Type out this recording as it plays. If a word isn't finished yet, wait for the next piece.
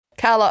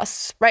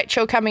Carlos.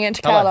 Rachel coming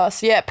into Hello.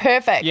 Carlos. Yeah,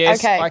 perfect. Yes,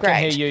 okay, I great.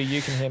 can hear you.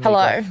 You can hear me.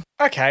 Hello. Great.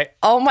 Okay.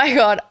 Oh my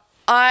God.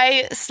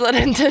 I slid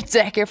into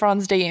Zac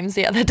Efron's DMs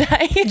the other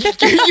day.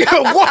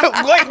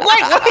 What? Wait,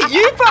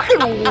 you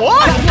fucking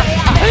what?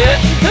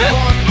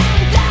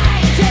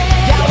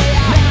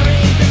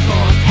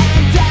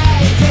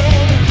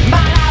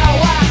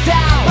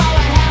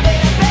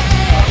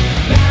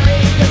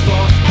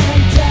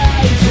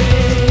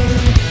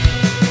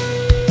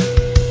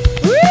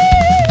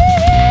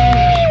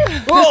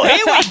 Oh,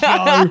 here we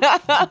go.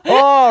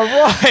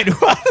 Oh, right.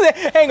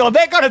 Hang on,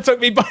 that kind of took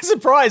me by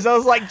surprise. I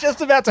was like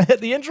just about to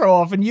hit the intro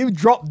off and you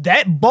dropped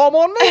that bomb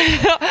on me?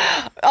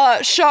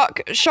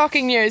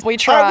 Shocking news. We Oh,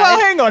 tried. well,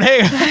 hang on.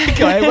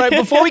 Okay, wait,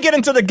 before we get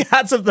into the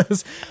guts of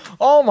this,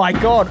 oh my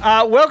God.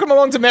 Welcome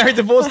along to Married,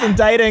 Divorced and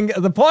Dating,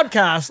 the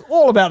podcast,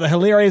 all about the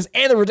hilarious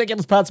and the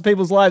ridiculous parts of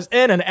people's lives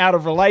in and out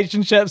of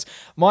relationships.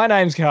 My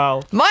name's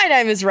Carl. My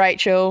name is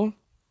Rachel.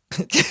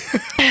 And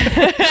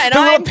Who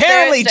I'm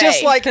apparently thirsty.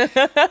 just like,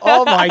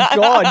 oh my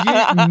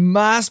God, you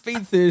must be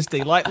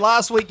thirsty. Like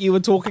last week you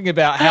were talking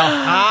about how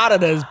hard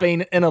it has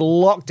been in a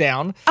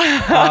lockdown.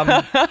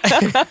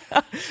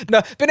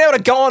 No, being able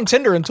to go on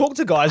Tinder and talk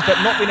to guys, but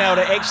not being able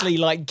to actually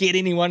like get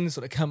anyone to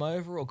sort of come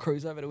over or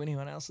cruise over to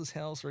anyone else's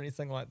house or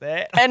anything like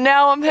that. And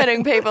now I'm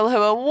hitting people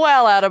who are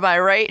well out of my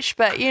reach,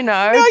 but you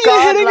know, you're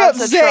God hitting loves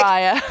up a Zac.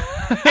 trier.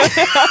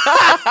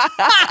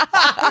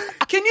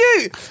 Can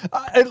you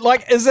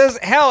like? Is this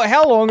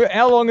how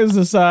long is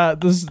this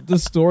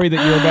this story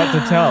that you're about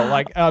to tell?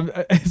 Like,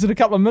 is it a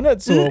couple of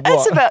minutes or what?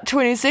 It's about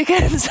 20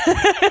 seconds.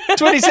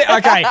 20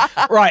 seconds. Okay,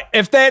 right.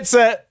 If it's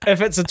a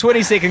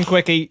 20-second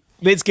quickie,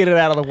 let's get it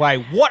out of the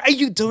way. What are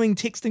you doing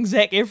texting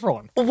Zac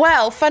Efron?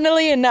 Well,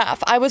 funnily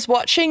enough, I was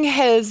watching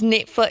his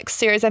Netflix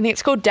series. I think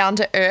it's called Down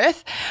to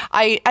Earth.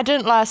 I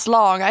didn't last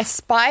long. I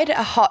spied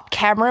a hot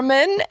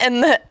cameraman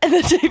in the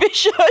TV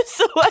show,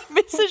 so I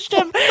messaged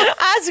him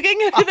asking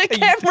who the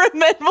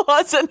cameraman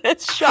was in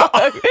his show.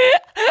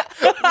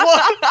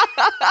 What?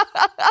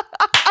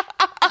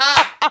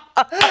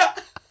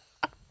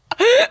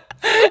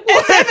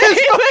 What is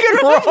fucking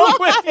wrong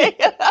with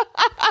you?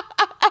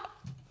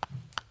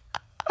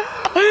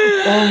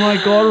 Oh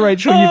my God,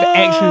 Rachel, you've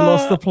actually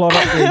lost the plot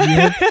up there. You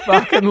have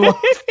fucking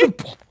lost the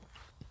plot.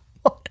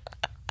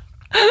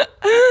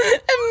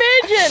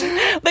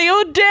 Imagine the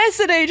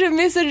audacity to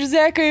message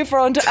Zac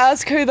Efron to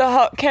ask who the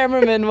hot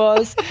cameraman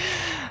was.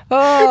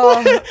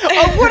 Oh.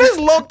 What has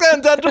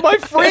lockdown done to my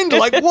friend?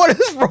 Like, what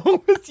is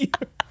wrong with you?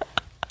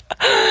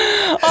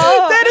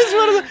 That is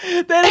one of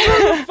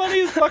the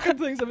funniest fucking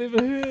things I've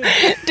ever heard.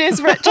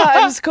 Desperate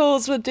times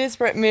calls for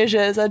desperate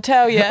measures, I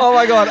tell you. Oh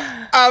my God.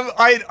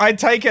 I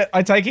take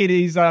it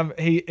he's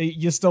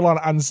you're still on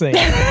unseen.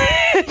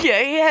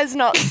 Yeah, he has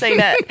not seen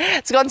it.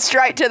 It's gone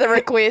straight to the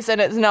request and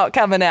it's not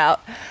coming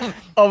out.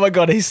 Oh my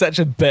God, he's such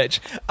a bitch.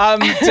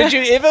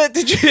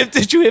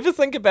 Did you ever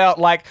think about,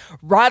 like,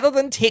 rather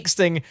than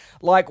texting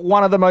like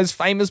one of the most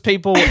famous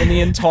people in the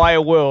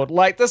entire world,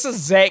 like this is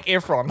Zac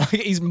Efron, like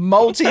he's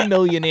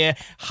multi-millionaire,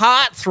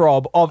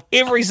 heartthrob of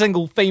every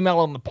single female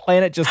on the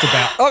planet just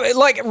about.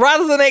 Like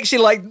rather than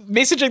actually like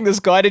messaging this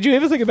guy, did you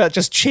ever think about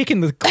just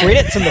checking the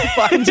credits in the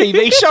fucking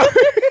TV show?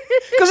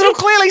 Because it'll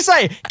clearly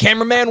say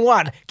cameraman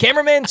 1,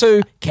 cameraman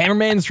 2,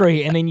 cameraman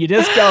 3, and then you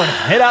just go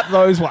and hit up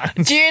those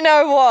ones. Do you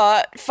know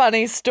what?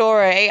 Funny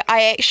story.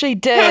 I actually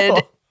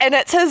did. And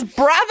it's his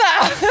brother.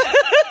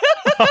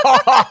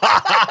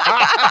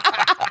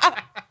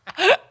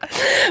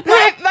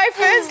 My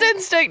first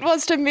instinct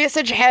was to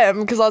message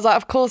him because I was like,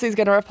 of course he's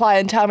going to reply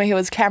and tell me who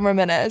his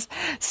cameraman is.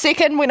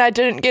 Second, when I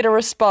didn't get a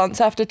response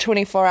after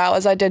 24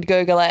 hours, I did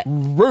Google it.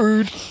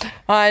 Rude.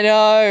 I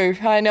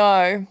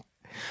know.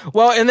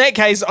 Well, in that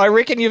case, I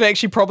reckon you've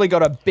actually probably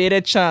got a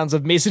better chance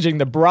of messaging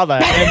the brother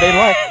and being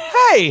like,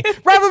 hey,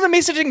 rather than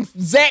messaging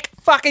Zac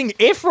fucking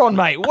Efron,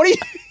 mate, what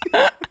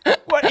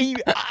are you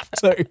up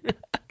to?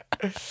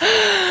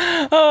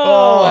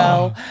 Oh,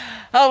 well.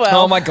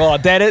 Oh my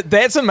God,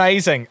 that's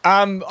amazing.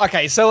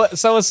 Okay, so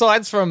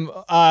aside from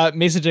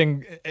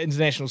messaging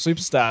international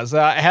superstars,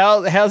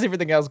 how's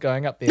everything else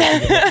going up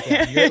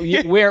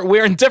there?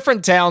 We're in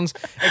different towns,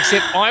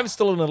 except I'm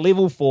still in a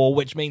level 4,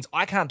 which means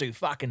I can't do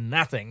fucking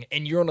nothing,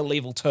 and you're on a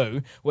level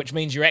 2, which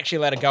means you're actually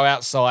allowed to go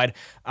outside.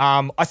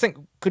 I think,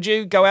 could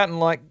you go out and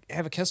like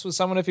have a kiss with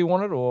someone if you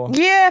wanted, or?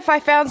 Yeah, if I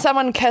found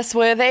someone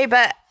kiss-worthy,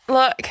 but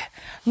look,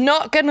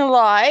 not gonna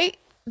lie,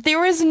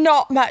 there is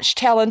not much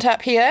talent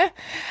up here.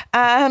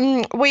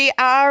 We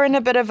are in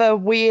a bit of a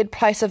weird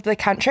place of the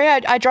country.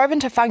 I drove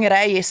into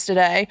Whangarei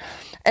yesterday,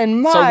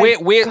 and So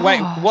wait,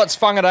 what's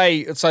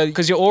Whangarei? So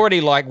because you're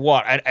already like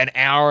what, an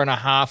hour and a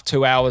half,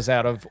 2 hours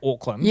out of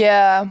Auckland.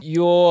 Yeah.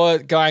 You're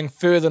going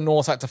further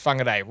north up to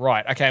Whangarei,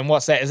 right? Okay, and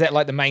what's that? Is that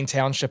like the main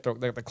township, or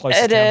the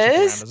closest It township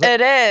around, is. is it?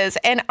 It is.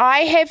 And I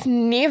have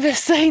never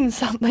seen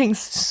something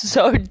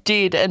so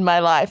dead in my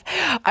life.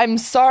 I'm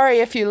sorry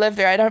if you live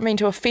there. I don't mean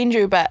to offend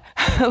you, but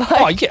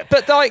Oh yeah,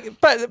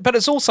 but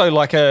it's also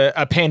like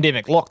a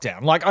pandemic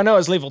lockdown. Like I know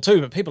it's level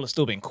 2, but people are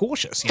still being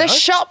cautious. You The know?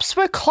 shops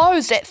were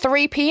closed at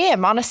 3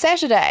 p.m. on a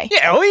Saturday.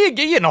 Yeah, well,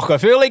 you knock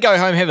off early, go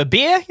home, have a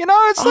beer. You know,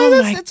 it's my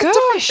it's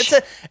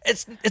a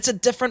different, it's a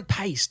different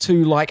pace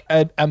to like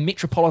a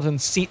metropolitan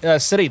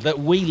city that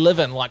we live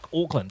in, like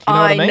Auckland. You know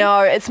what I mean?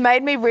 know. It's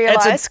made me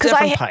realise because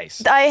different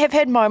pace. I have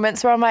had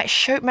moments where I'm like,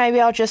 shoot, maybe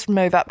I'll just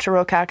move up to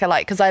Ruakaka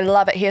Lake because I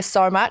love it here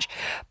so much.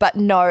 But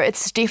no,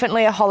 it's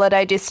definitely a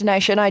holiday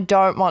destination. I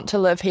don't want to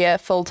live here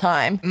full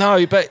time.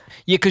 No, but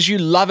yeah, because you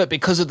love it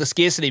because of the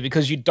scarcity,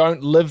 because you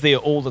don't live there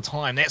all the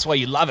time. That's why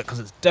you love it, because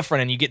it's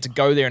different and you get to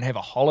go there and have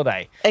a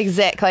holiday.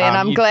 Exactly, and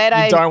I'm glad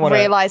I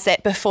realised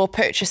that before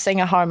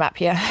purchasing a home up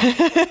here.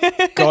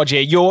 God, yeah,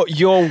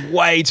 you're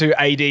way too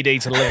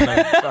ADD to live in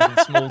a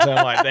fucking small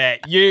town like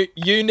that.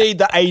 You need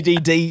the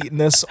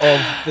ADD-ness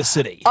of the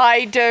city.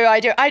 I do.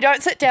 I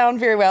don't sit down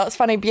very well. It's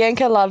funny,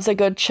 Bianca loves a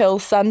good chill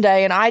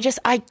Sunday, and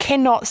I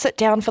cannot sit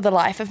down for the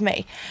life of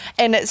me.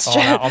 And it's just...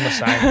 No, I'm the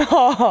same.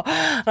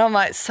 And I'm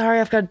like, sorry,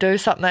 I've got to do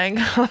something.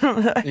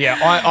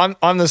 Yeah,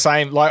 I'm the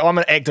same. Like, I'm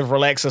an active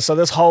relaxer, so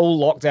this whole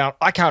lockdown,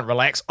 I can't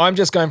relax. I'm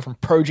just going from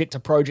project to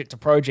project to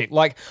project.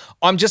 Like,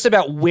 I'm just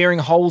about wearing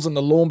holes in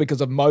the lawn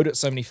because I've mowed it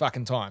so many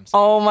fucking times.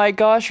 Oh my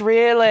gosh,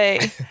 really?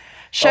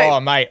 Oh,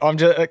 mate,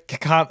 I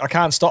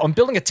can't stop. I'm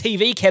building a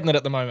TV cabinet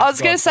at the moment. I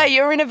was going to say,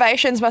 your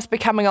renovations must be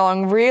coming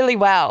along really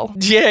well.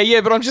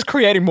 Yeah, but I'm just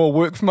creating more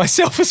work for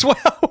myself as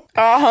well.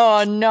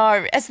 Oh,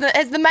 no. Has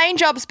the main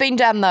jobs been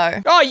done,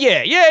 though? Oh,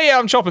 yeah,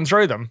 I'm chopping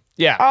through them.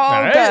 Yeah.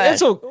 Oh, good.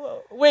 It's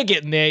all, we're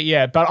getting there,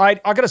 yeah. But I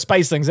got to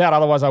space things out,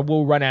 otherwise I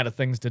will run out of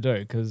things to do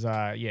because,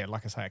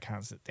 like I say, I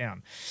can't sit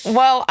down.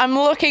 Well, I'm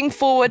looking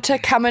forward to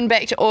coming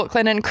back to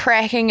Auckland and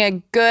cracking a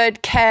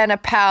good can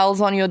of pals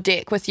on your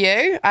deck with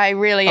you. I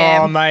really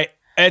am. Oh, mate.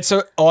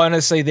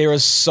 Honestly, there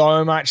is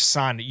so much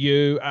sun.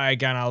 You are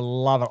going to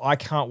love it. I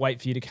can't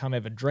wait for you to come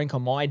have a drink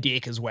on my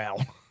deck as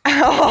well.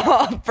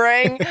 Oh,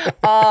 bring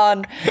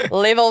on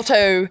level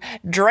 2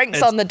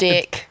 drinks on the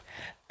deck.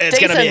 It's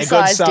going to be a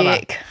good summer.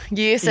 Deck.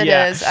 Yes, it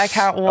is. I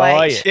can't wait.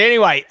 Oh, yeah.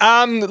 Anyway,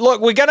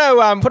 look, we're going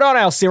to put on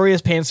our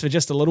serious pants for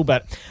just a little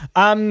bit.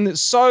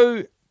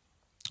 So,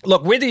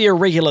 look, whether you're a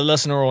regular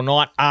listener or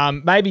not,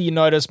 maybe you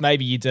noticed,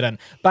 maybe you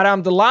didn't.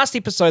 But the last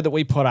episode that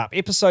we put up,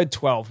 episode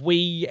 12,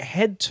 we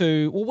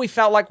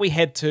felt like we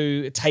had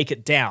to take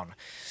it down.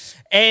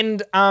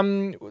 And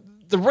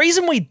the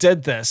reason we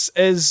did this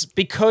is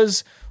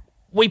because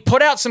we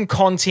put out some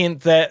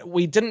content that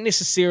we didn't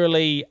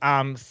necessarily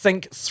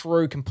think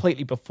through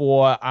completely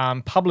before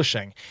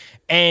publishing.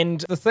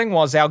 And the thing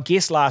was, our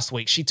guest last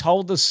week, she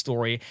told this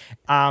story,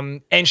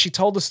 and she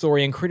told the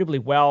story incredibly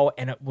well,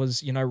 and it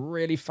was,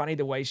 really funny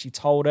the way she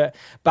told it.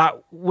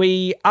 But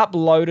we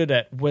uploaded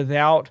it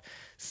without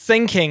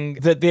thinking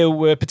that there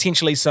were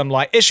potentially some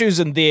like issues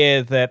in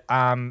there that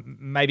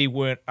maybe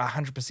weren't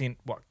 100%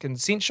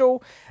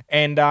 consensual,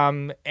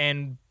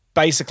 and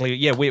basically,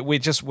 yeah,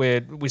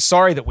 we're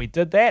sorry that we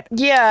did that.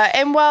 Yeah,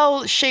 and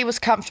while she was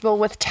comfortable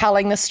with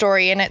telling the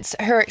story and it's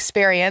her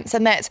experience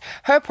and that's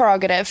her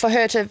prerogative for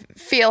her to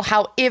feel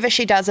however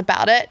she does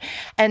about it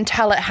and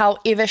tell it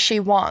however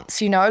she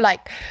wants,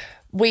 like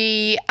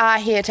we are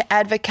here to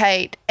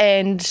advocate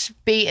and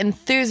be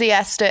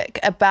enthusiastic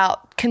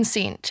about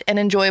consent and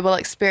enjoyable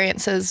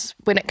experiences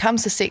when it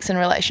comes to sex and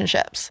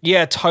relationships.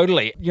 Yeah,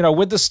 totally.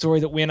 With the story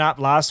that went up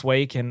last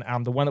week and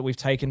the one that we've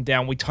taken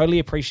down, we totally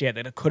appreciate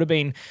that it could have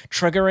been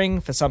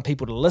triggering for some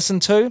people to listen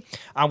to.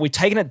 We've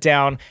taken it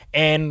down,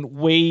 and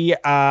we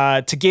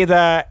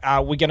together,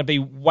 we're going to be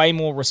way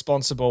more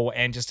responsible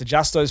and just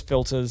adjust those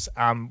filters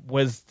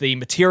with the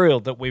material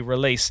that we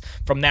release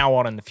from now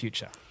on in the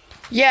future.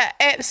 Yeah,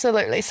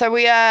 absolutely. So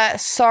we are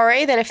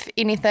sorry that if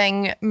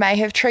anything may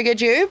have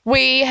triggered you.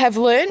 We have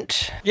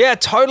learnt. Yeah,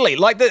 totally.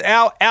 Like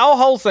our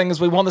whole thing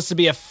is we want this to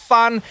be a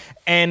fun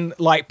and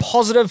like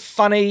positive,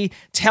 funny,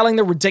 telling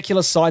the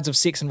ridiculous sides of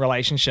sex and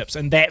relationships,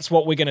 and that's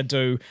what we're going to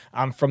do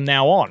from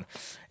now on.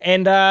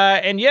 And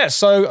yeah,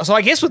 so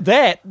I guess with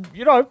that,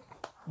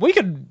 we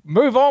could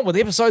move on with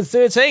episode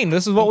 13.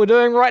 This is what we're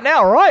doing right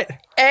now, right?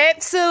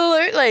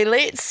 Absolutely.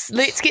 Let's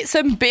get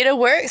some better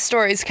work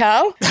stories,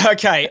 Carl.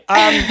 Okay.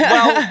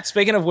 Well,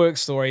 speaking of work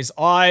stories,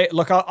 I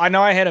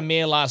know I had a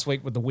mare last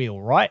week with the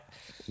wheel, right?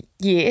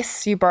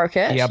 Yes, you broke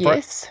it. Yeah,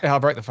 yes. I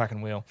broke the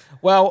fucking wheel.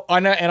 Well, I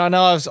know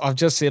I've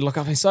just said, look,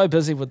 I've been so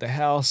busy with the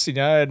house,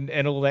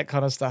 and all that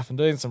kind of stuff and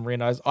doing some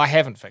renos. I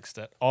haven't fixed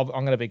it. I'm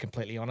going to be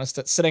completely honest.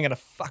 It's sitting in a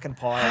fucking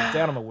pile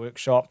down in my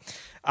workshop.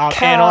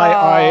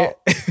 And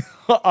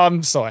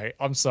I'm sorry,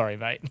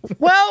 mate.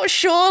 Well,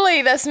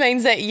 surely this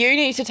means that you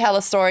need to tell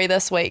a story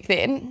this week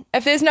then.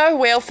 If there's no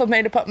wheel for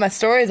me to put my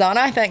stories on,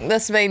 I think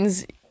this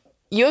means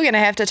you're going to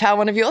have to tell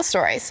one of your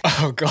stories.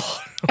 Oh, God.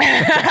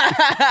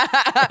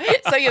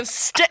 So you've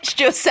stitched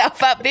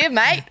yourself up there,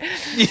 mate.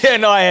 Yeah,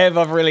 no, I have.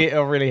 I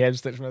really have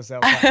stitched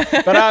myself up.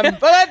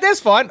 But that's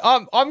fine.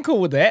 I'm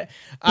cool with that.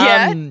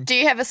 Yeah. Do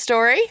you have a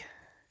story?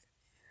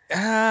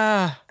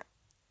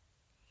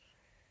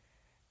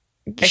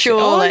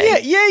 Surely.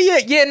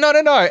 Yeah.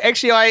 No.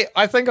 Actually,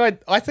 I think I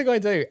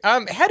do.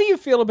 How do you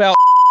feel about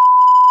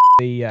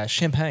the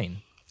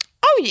champagne.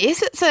 Oh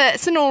yes,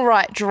 it's an all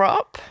right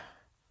drop.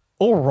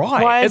 All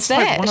right. Why is it's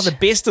like that? one of the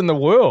best in the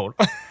world.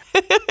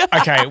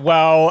 Okay,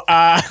 well,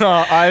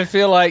 I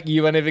feel like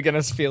you are never going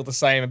to feel the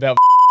same about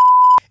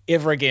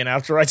ever again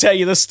after I tell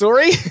you this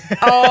story.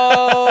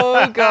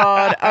 Oh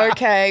God.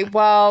 Okay.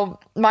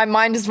 Well, my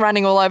mind is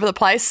running all over the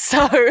place,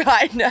 so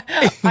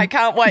I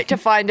can't wait to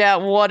find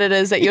out what it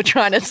is that you're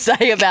trying to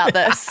say about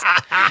this.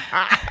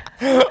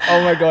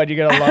 Oh my God, you're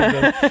going to love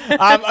this.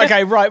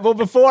 Okay, right. Well,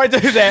 before I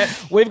do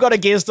that, we've got a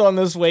guest on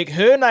this week.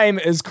 Her name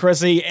is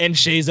Chrissy, and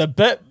she's a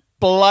bit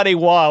bloody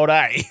wild,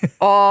 eh?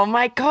 Oh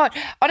my God.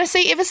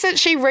 Honestly, ever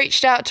since she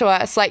reached out to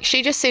us, like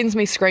she just sends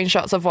me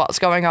screenshots of what's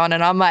going on,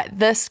 and I'm like,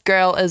 this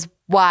girl is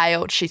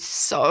wild. She's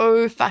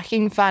so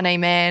fucking funny,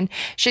 man.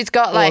 She's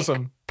got like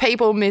Awesome.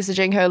 people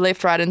messaging her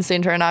left, right, and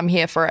center, and I'm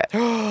here for it.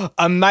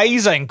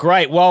 Amazing.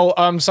 Great. Well,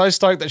 I'm so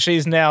stoked that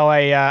she's now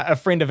a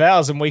friend of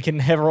ours and we can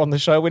have her on the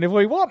show whenever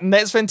we want. And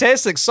that's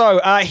fantastic. So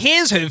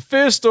here's her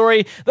first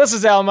story. This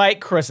is our mate,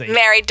 Chrissy.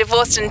 Married,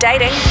 Divorced and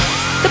Dating,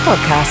 the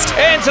podcast.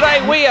 And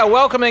today we are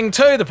welcoming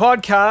to the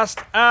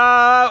podcast.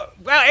 Well,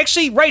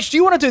 actually, Rach, do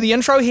you want to do the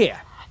intro here?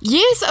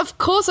 Yes, of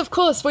course, of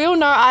course. We all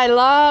know I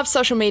love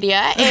social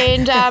media.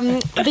 And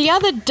the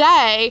other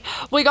day,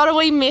 we got a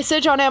wee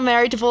message on our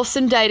Married, Divorced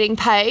and Dating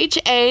page,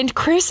 and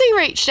Chrissy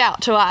reached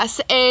out to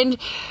us, and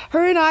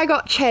her and I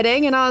got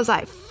chatting, and I was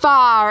like,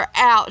 far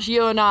out,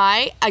 you and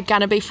I are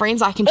going to be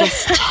friends. I can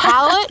just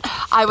tell it.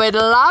 I would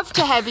love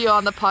to have you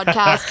on the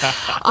podcast.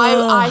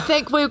 I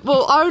think we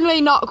will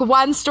only knock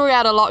one story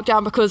out of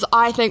lockdown because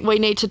I think we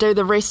need to do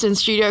the rest in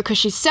studio because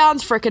she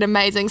sounds freaking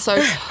amazing.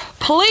 So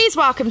please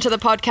welcome to the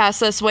podcast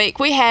this week.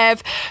 We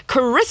have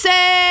Chrissy.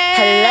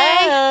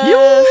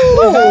 Hello.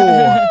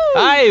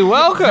 Hey,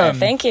 welcome.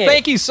 Thank you.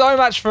 Thank you so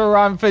much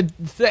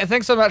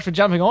thanks so much for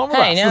jumping on with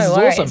us. No This is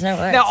worries, awesome. no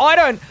worries. Now,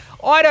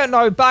 I don't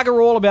know bugger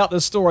all about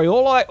this story.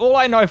 All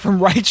I know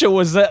from Rachel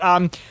was that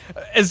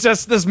it's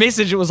just this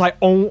message. It was like,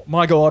 oh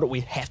my God,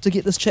 we have to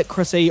get this chick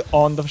Chrissy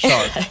on the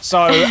show.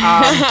 So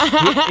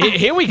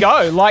here we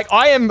go. Like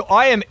I am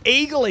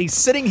eagerly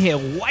sitting here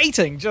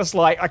waiting, just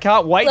like I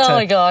can't wait Oh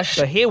my gosh.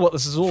 to hear what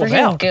this is all Freaking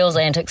about. girls'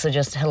 antics are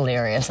just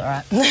hilarious, all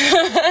right? All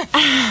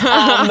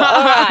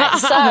right,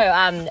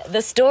 so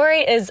the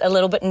story is a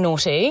little bit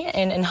naughty,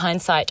 and in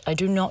hindsight, I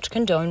do not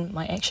condone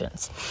my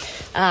actions.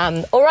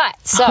 All right,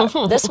 so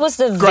this was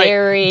the Great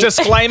very...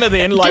 disclaimer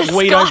then, like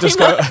we don't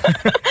discuss.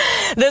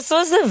 This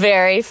was the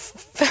very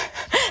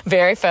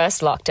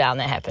first lockdown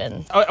that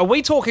happened. Are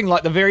we talking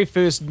like the very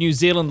first New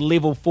Zealand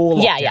level 4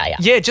 lockdown? Yeah.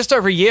 Yeah, just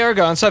over a year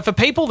ago. And so for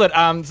people that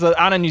aren't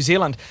in New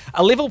Zealand,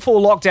 a level 4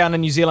 lockdown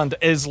in New Zealand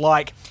is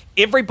like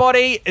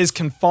everybody is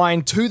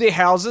confined to their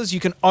houses. You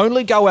can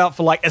only go out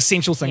for like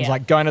essential things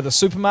like going to the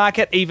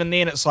supermarket. Even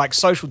then it's like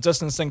social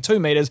distancing, 2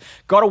 meters,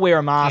 got to wear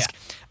a mask. Yeah.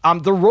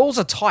 The rules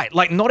are tight.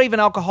 Like not even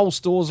alcohol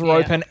stores are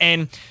open,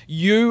 and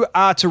you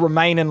are to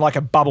remain in like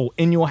a bubble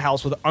in your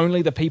house with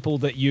only the people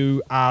that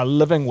you are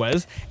living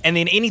with. And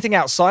then anything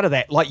outside of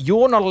that, like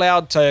you're not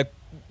allowed to,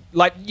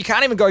 like you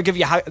can't even go give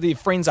your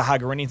friends a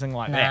hug or anything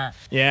like that.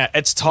 Yeah,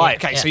 it's tight.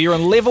 Okay, so you're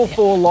in level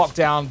 4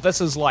 lockdown. This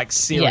is like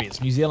serious.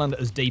 Yeah. New Zealand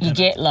is deep You in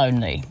get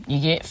lonely.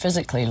 You get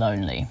physically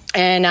lonely.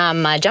 And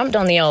I jumped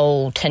on the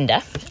old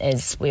Tinder,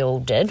 as we all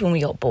did when we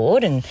got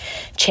bored, and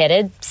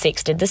chatted,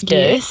 sexted this dude.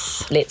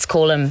 Yes. Let's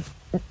call him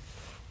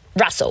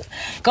Russell.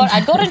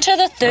 I got into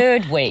the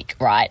third week,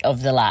 right,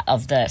 of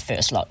the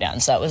first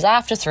lockdown. So it was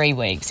after 3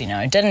 weeks,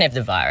 didn't have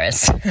the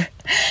virus.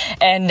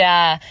 And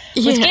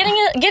was getting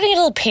a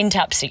little pent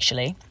up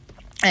sexually.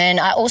 And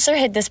I also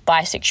had this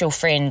bisexual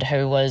friend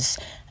who was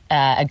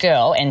a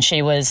girl, and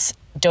she was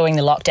doing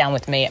the lockdown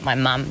with me at my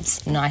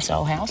mum's nice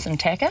old house in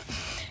Taka.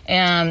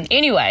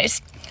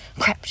 Anyways,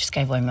 crap, just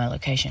gave away my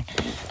location.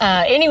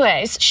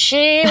 Anyways,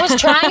 she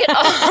was trying it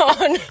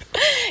on.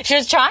 She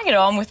was trying it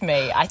on with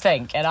me, I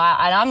think, and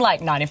I'm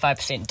like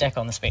 95% dick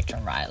on the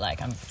spectrum, right?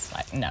 Like I'm just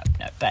like no.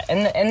 But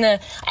I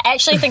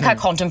actually think I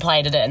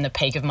contemplated it in the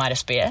peak of my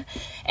despair,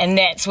 and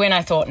that's when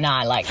I thought,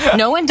 nah, like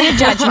no one did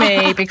judge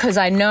me because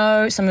I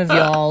know some of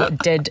y'all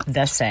did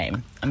the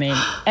same. I mean,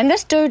 and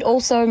this dude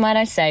also, might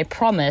I say,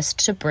 promised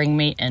to bring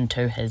me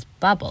into his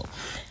bubble,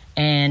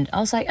 and I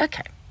was like,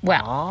 okay.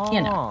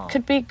 Well,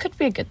 could be a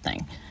good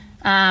thing.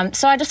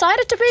 So I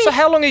decided to be. So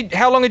how long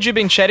had you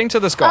been chatting to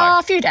this guy?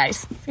 A few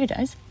days. Few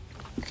days,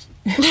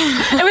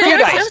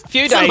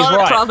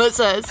 right?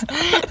 Promises. So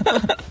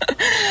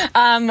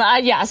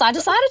I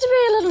decided to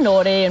be a little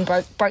naughty and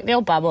broke the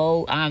old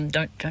bubble.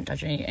 Don't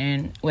judge me.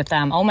 And with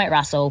old mate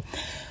Russell,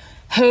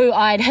 who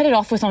I'd hit it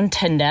off with on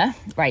Tinder,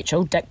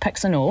 Rachel, dick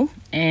pics and all,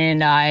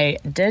 and I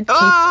did keep.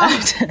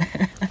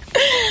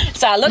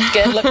 So I looked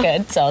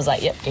good. So I was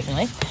like, yep,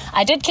 definitely.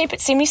 I did keep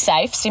it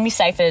semi-safe.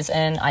 Semi-safe as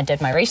in I did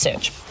my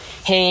research.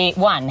 He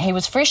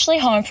was freshly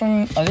home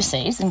from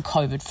overseas and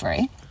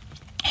COVID-free.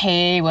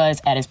 He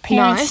was at his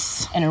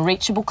parents' in a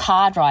reachable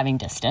car driving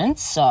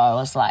distance, so I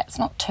was like, it's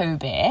not too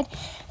bad.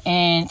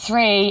 And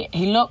 3,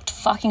 he looked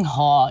fucking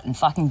hot and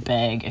fucking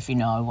big, if you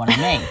know what I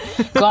mean.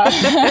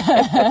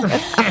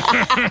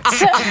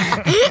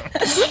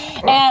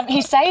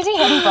 He says he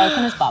hadn't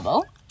broken his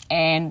bubble.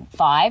 And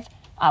 5,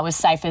 I was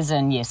safe as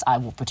in, yes, I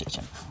will protect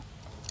him.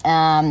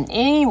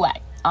 Anyway,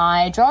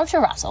 I drove to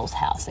Russell's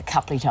house a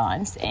couple of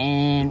times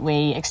and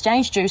we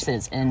exchanged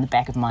juices in the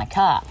back of my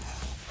car.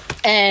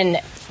 And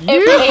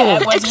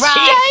it was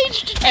right.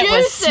 It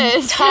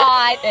was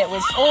tight. It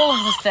was all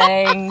of the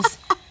things.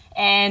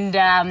 And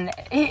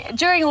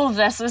during all of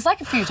this, it was like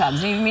a few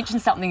times, and he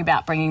mentioned something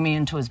about bringing me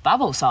into his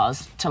bubble, so I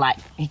was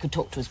he could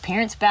talk to his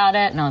parents about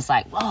it, and I was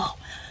like, whoa,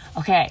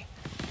 okay,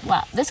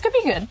 well, this could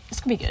be good.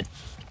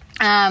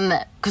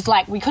 Because,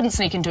 we couldn't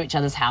sneak into each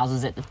other's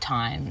houses at the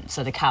time,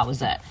 so the car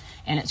was it.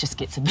 And it just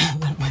gets a little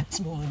bit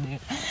smaller there.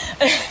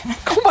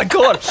 Oh my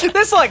god,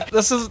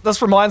 this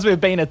reminds me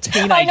of being a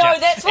teenager. I know,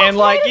 that's what and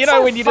made it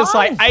so when you're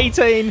fun. just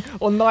 18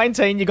 or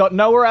 19, you got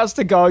nowhere else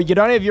to go. You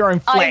don't have your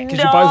own flat because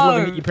you're both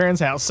living at your parents'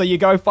 house, so you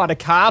go find a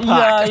car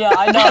park. Yeah,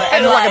 I know.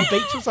 And like a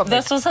beach or something.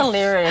 This was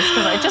hilarious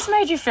because it just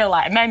made you feel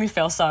it made me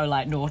feel so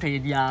naughty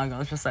and young. I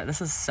was just like,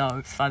 this is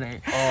so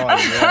funny. Oh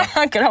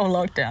yeah. Good old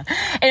lockdown.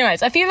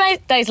 Anyways, a few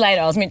days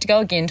later, I was meant to go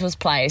again to his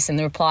place, and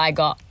the reply I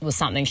got was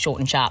something short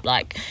and sharp,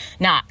 like,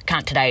 nah,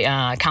 can't today,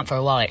 can't for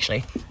a while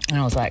actually. And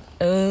I was like,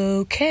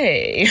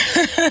 okay.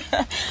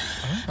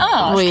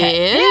 Oh, weird.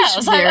 Okay. Yeah, I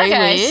was like, Very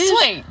okay, weird.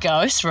 sweet,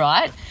 ghost,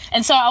 right?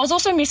 And so I was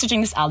also messaging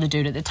this other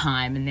dude at the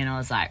time, and then I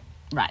was like,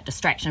 right,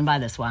 distraction by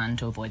this one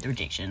to avoid the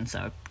rejection,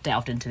 so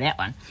delved into that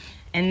one.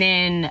 And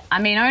then, I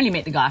only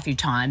met the guy a few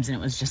times, and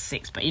it was just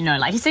sex, but,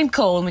 he seemed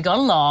cool, and we got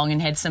along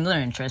and had similar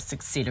interests,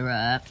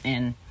 etc.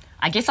 And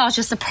I guess I was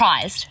just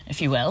surprised,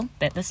 if you will,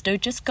 that this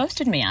dude just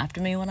ghosted me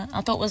after me when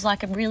I thought it was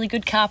like a really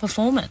good car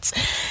performance.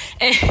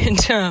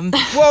 And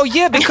well,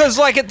 yeah, because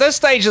at this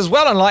stage as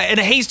well, and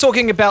he's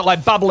talking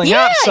about bubbling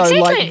up, so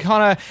exactly.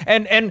 kind of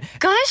and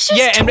guys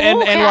just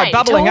and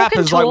bubbling talk up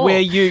and is talk. where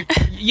you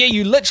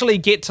literally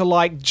get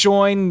to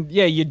join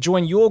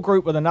your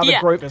group with another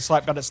group. It's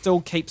but it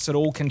still keeps it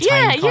all contained.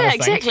 Yeah, kind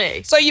of thing.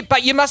 exactly. So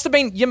you must have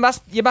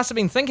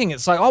been thinking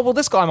it's oh well,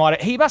 this guy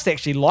he must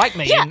actually like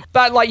me. Yeah.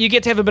 But you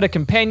get to have a bit of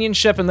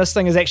companionship, and this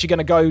thing is actually going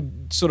to go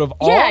sort of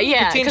on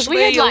because we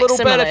had potentially a little bit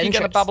similar if you're going to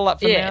interests. bubble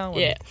up for now.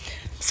 Yeah.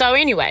 So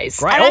anyways.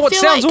 Great. And I It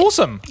feel sounds like-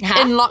 awesome.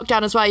 Huh? In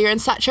lockdown as well, you're in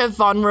such a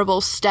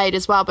vulnerable state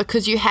as well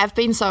because you have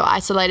been so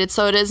isolated.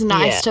 So it is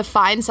nice Yeah. to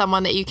find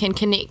someone that you can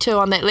connect to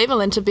on that level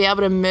and to be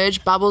able to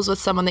merge bubbles with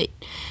someone that,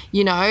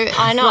 I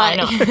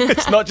know.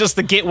 It's not just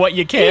the get what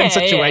you can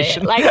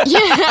situation.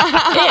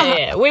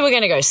 Yeah. We were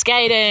going to go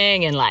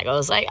skating, and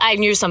I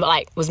knew some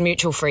was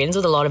mutual friends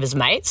with a lot of his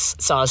mates,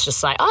 so I was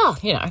just like, oh,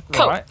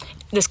 cool. Right.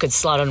 This could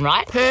slot in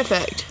right.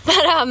 Perfect. But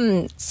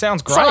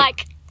Sounds great. so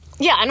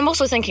yeah, and I'm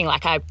also thinking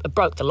I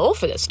broke the law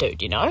for this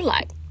dude,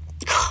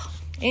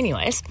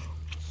 anyways.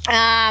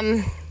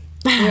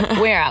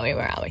 Where are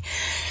we?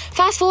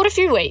 Fast forward a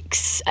few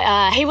weeks.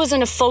 He was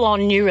in a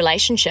full-on new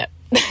relationship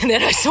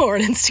that I saw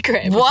on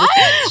Instagram. What?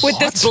 With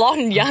this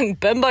blonde, young,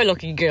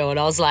 bimbo-looking girl, and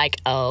I was like,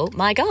 oh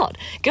my God,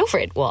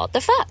 girlfriend, what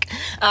the fuck?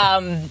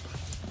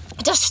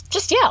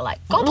 Gobsmacked.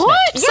 What?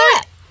 Yeah. So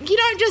you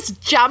don't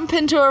just jump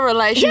into a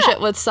relationship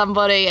Yeah. with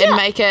somebody and Yeah.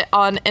 make it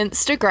on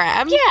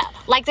Instagram. Yeah,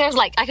 there's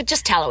I could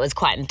just tell it was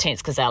quite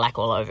intense because they're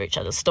all over each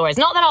other's stories.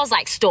 Not that I was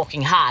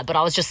stalking hard, but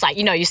I was just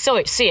you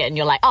see it and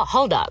you're like, oh,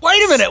 hold up.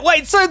 Wait a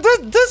minute. So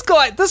this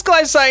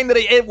guy's saying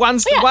that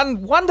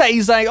one day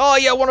he's saying, oh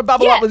yeah, I want to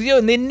bubble Yeah. up with you,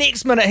 and then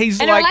next minute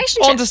he's In a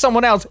relationship. on to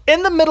someone else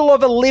in the middle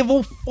of a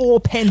level 4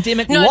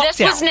 pandemic No, lockdown. this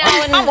was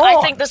now in, Come I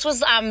on. think this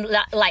was in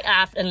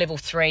level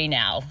 3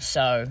 now,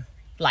 so.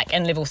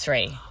 In level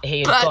 3, he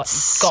had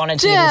But gone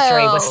into level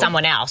 3 with still.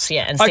 someone else,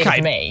 instead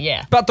of me,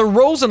 yeah. But the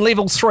rules in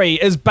level 3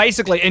 is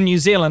basically in New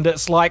Zealand.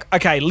 It's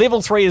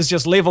level 3 is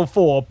just level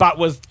 4, but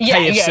with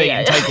KFC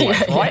and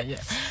takeaway, right?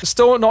 Yeah.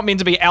 Still not meant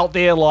to be out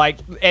there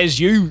as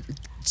you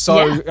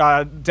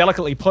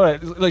delicately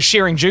put it,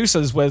 sharing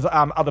juices with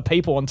other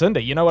people on Tinder.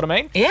 You know what I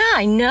mean? Yeah,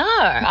 I know.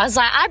 I was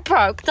like, I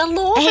broke the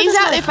law. for He's this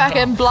out there motherfucker.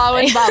 fucking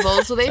blowing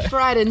bubbles left,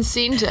 right, and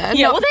centre.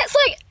 Yeah, well, that's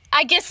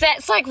I guess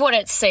that's what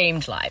it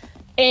seemed like.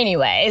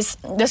 Anyways,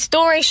 the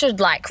story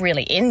should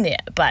really end there,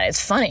 but it's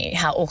funny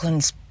how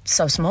Auckland's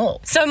so small.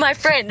 So my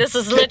friend, this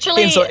is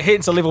literally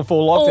Hence a level 4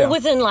 all lockdown.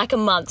 within a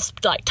month's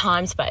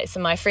time space,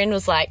 and my friend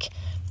was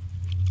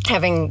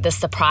having this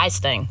surprise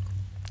thing,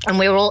 and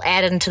we were all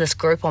added into this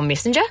group on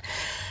Messenger,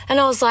 and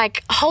I was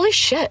like, holy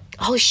shit,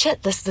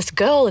 this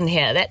girl in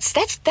here, that's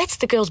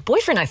the girl's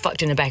boyfriend I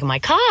fucked in the back of my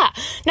car.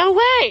 No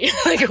way.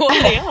 What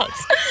are the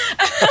odds?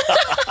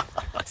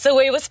 So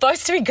we were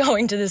supposed to be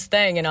going to this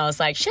thing, and I was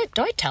like, shit,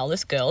 do I tell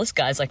this girl this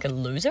guy's a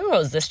loser, or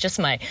is this just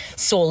my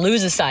sore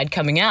loser side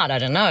coming out? I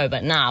don't know.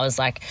 But I was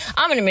like,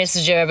 I'm going to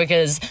message her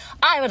because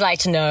I would like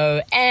to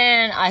know,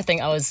 and I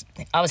think I was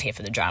here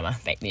for the drama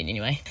back then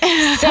anyway.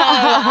 So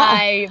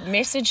I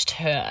messaged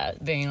her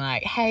being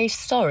like, hey,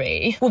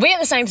 sorry. We'll be at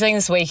the same thing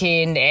this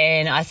weekend,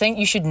 and I think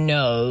you should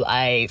know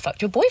I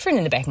fucked your boyfriend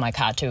in the back of my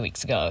car 2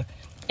 weeks ago.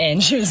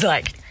 And she was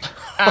like,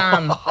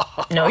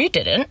 No, you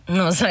didn't.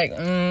 And I was like,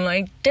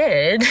 I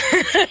did.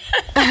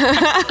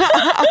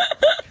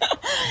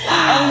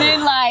 And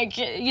then, like,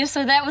 yeah,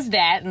 so that was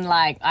that. And,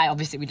 like,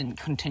 we didn't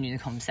continue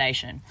the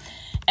conversation.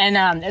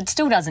 And it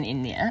still doesn't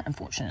end there,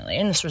 unfortunately.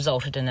 And this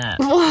resulted in a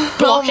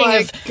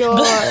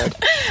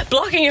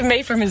blocking of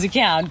me from his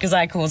account because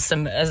I caused a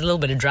little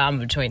bit of drama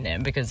between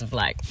them because of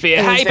like.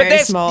 Fair, hey, but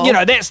that's small.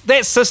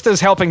 that's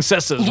sisters helping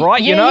sisters,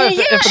 right? Yeah,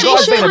 if the she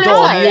guy's been a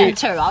dog, that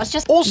too. I was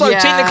just also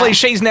technically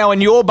she's now in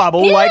your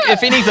bubble. Yeah. Like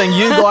if anything,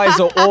 you guys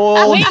are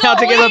all now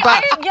together.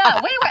 But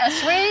we were a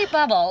sweet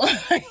bubble.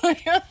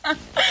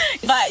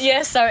 But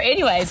yeah, so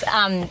anyways,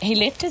 he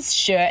left his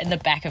shirt in the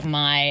back of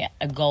my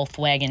Golf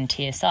Wagon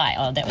TSI.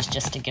 Oh, that was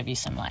just to give you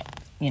some like,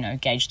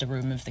 gauge the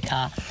room of the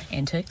car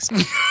antics.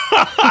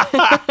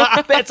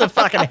 that's a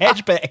fucking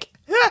hatchback.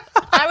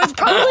 I was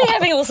probably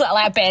having also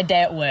like a bad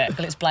day at work.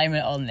 Let's blame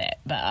it on that.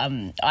 But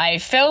I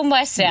filmed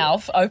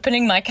myself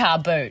opening my car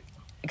boot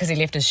because he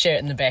left his shirt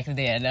in the back of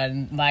there,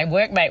 and my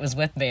workmate was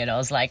with me, and I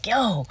was like,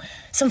 "Yo,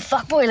 some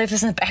fuckboy left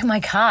this in the back of my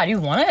car. Do you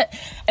want it?"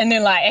 And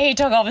then like he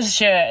took off his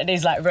shirt and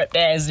he's like ripped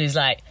ass, and he's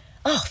like,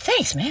 "Oh,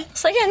 thanks, man."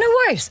 It's like, yeah, no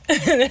worries.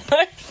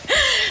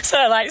 So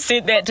I like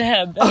sent that to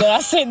him, and then I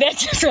sent that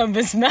to some of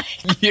his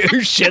mates.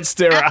 You shit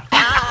stirrer.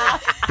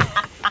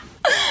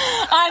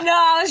 I know,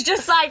 I was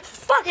just like,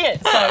 fuck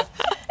it. So,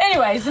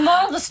 anyways, the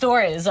moral of the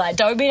story is like,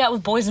 don't meet up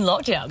with boys in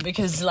lockdown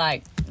because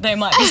like they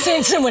might be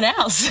seeing someone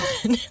else.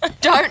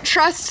 Don't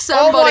trust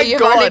somebody you've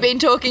God. only been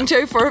talking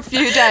to for a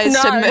few days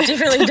No, to move,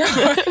 definitely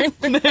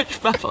don't. move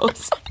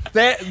bubbles.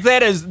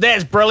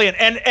 That's brilliant.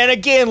 And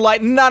again,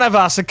 like none of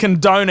us are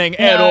condoning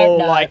at all.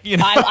 No. Like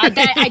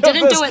I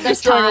didn't do it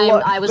this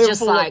time. I was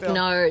just like,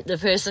 lockdown.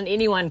 no,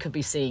 anyone could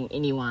be seeing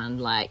anyone.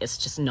 Like, it's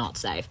just not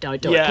safe.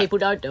 Don't do Yeah. it. People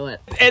don't do it.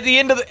 At the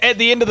end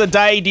of the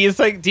day, do you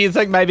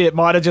think maybe it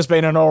might have just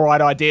been an all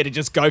right idea to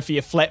just go for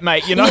your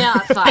flatmate? Yeah,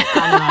 fuck,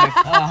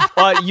 I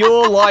know.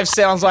 Your life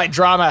sounds like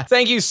drama.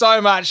 Thank you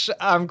so much,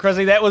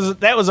 Chrissy. That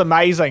was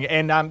amazing.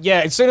 And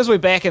as soon as we're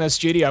back in the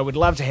studio, we'd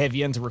love to have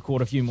you in to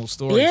record a few more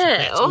stories. Yeah, if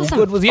that's all awesome.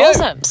 good with you.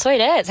 Awesome.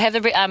 Sweet as. Have the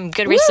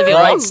good rest of your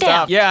Great lockdown.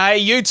 stuff. Yeah, hey,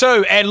 you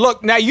too. And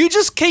look, now you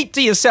just keep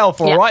to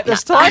yourself, all right,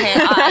 this time?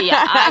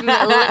 I'm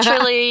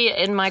literally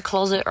in my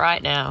closet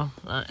right now.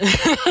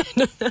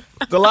 The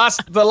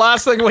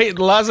last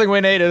thing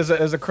we need is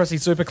a Chrissy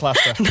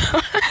supercluster.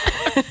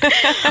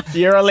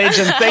 You're a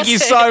legend. Thank you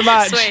so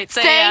much. Sweet. See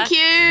ya. Thank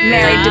you.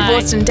 Married,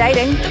 Divorced and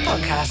Dating, the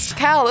podcast.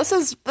 Cal, this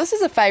is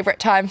a favourite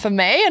time for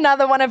me.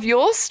 Another one of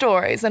your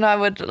stories, and I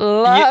would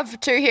love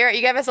to hear it.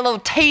 You gave us a little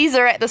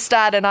teaser at the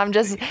start, and I'm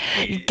just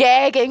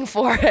gagging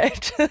for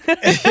it.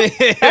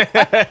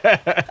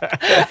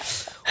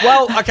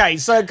 Well, okay,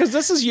 so because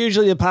this is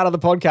usually a part of the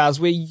podcast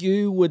where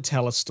you would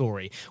tell a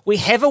story. We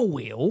have a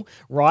wheel,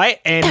 right?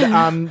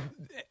 And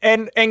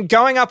and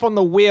going up on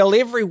the wheel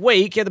every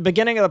week at the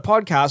beginning of the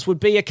podcast would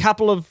be a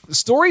couple of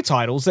story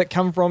titles that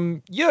come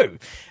from you.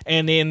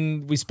 And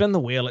then we spin the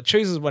wheel, it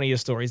chooses one of your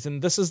stories,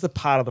 and this is the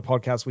part of the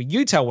podcast where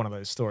you tell one of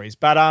those stories.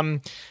 But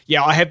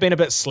yeah, I have been a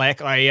bit slack.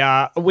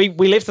 We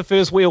left the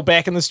first wheel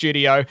back in the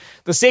studio.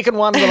 The second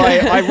one that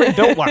I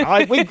rebuilt one.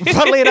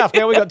 Funnily enough,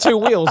 now we got two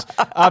wheels,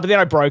 but then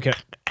I broke it.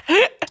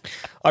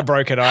 I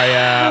broke it.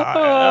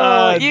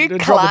 I you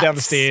dropped it down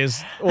the klutz.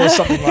 stairs or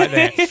something like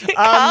that.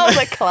 Carl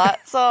the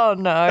klutz. Oh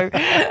no.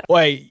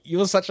 Wait,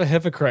 you're such a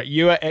hypocrite.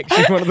 You are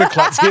actually one of the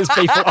klutziest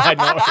people I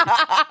know.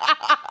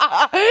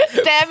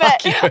 Damn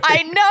it.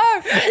 I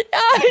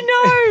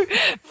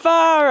know.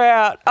 Far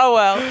out. Oh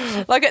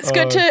well. Like it's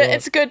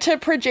good to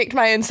project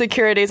my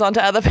insecurities onto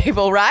other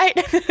people, right?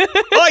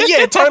 Oh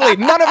yeah, totally.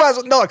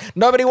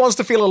 Nobody wants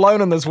to feel alone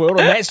in this world,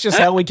 and that's just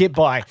how we get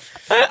by.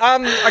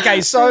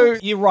 Okay, so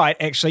you're right.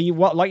 Actually,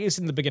 like you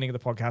said in the beginning of the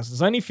podcast,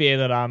 it's only fair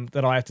that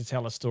I have to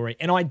tell a story,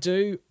 and I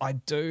do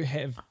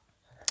have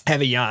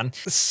a yarn.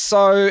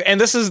 So, and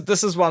this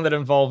is one that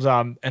involves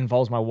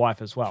my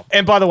wife as well.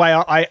 And by the way,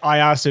 I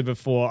asked her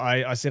before.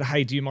 I said,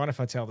 "Hey, do you mind if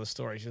I tell this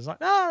story?" She's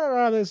like,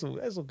 "No, that's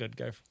all good.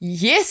 Go for it."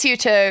 Yes, you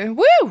too.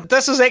 Woo!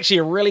 This is actually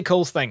a really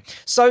cool thing.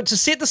 So to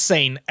set the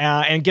scene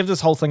and give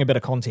this whole thing a bit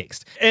of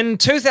context, in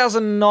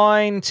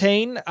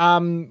 2019,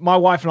 my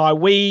wife and I,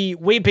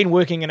 we'd been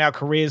working in our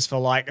careers for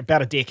like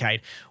about a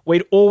decade.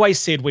 We'd always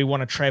said we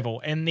want to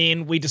travel, and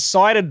then we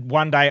decided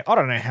one day, I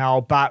don't know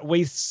how, but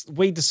we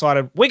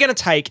decided we're going to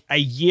take a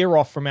year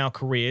off from our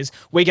careers.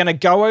 We're going to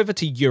go over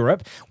to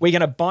Europe. We're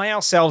going to buy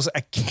ourselves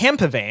a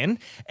camper van,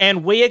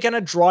 and we are going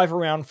to drive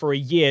around for a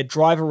year,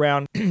 drive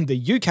around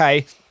the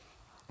UK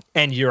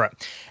and Europe.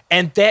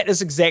 And that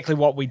is exactly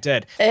what we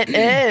did. It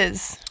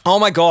is. Oh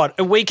my God.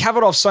 We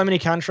covered off so many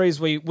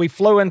countries. We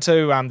flew into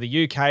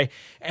the UK,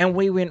 and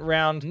we went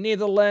around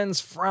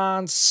Netherlands,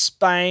 France,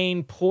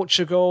 Spain,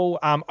 Portugal,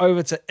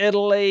 over to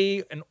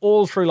Italy, and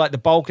all through like the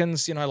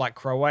Balkans, like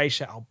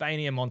Croatia,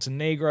 Albania,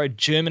 Montenegro,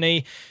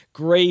 Germany,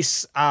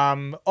 Greece,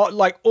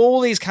 like all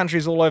these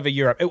countries all over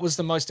Europe. It was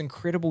the most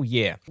incredible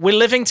year. We're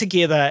living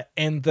together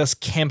in this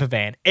camper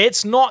van.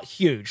 It's not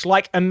huge.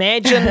 Like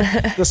imagine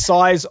the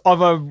size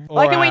of a...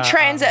 Like when we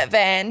transit transit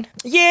van.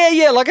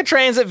 Yeah, like a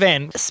transit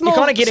van. Small, You're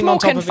kind of getting small on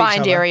top of each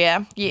confined other.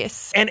 area.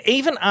 Yes. And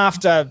even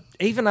after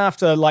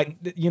like,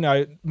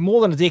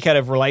 more than a decade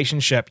of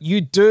relationship,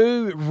 you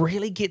do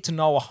really get to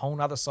know a whole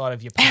nother side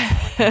of your partner.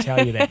 I can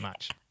tell you that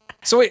much.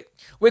 So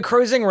we're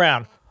cruising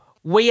around.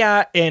 We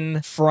are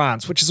in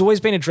France, which has always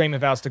been a dream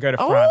of ours to go to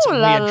France. Oh,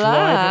 And la we are la.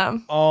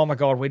 driving. Oh my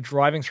God, we're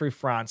driving through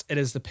France. It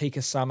is the peak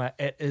of summer.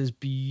 It is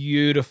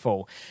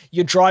beautiful.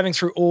 You're driving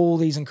through all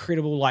these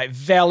incredible like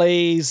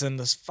valleys and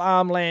this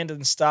farmland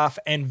and stuff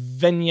and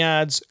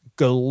vineyards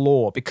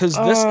galore, because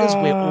this is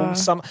where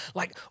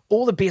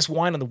all the best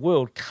wine in the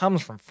world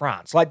comes from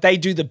France. Like, they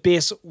do the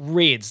best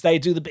reds, they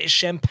do the best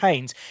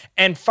champagnes.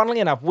 And funnily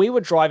enough, we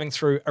were driving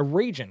through a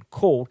region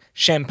called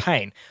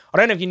Champagne. I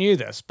don't know if you knew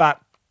this, but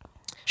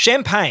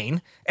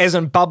Champagne, as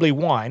in bubbly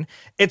wine,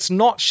 it's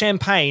not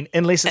champagne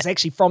unless it's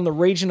actually from the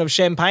region of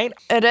Champagne.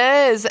 It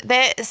is.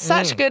 That's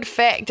such a good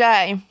fact,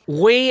 eh?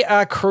 We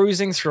are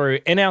cruising through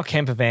in our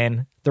camper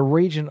van the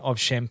region of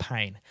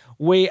Champagne.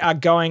 We are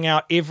going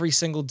out every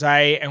single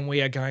day and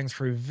we are going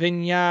through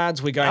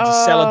vineyards, we're going to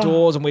cellar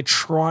doors and we're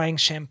trying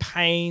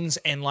champagnes.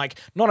 And like,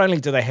 not only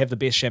do they have the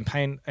best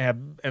champagne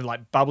and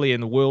like bubbly in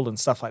the world and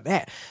stuff like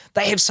that,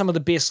 they have some of the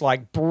best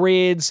like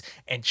breads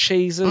and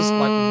cheeses.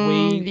 Like,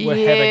 we were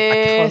having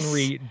a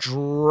culinary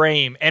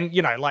dream. And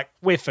like,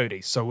 we're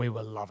foodies, so we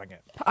were loving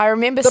it. I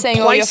remember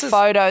seeing all your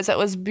photos. It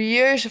was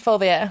beautiful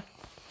there.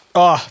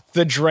 Oh,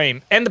 the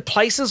dream. And the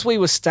places we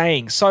were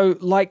staying. So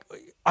like,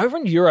 over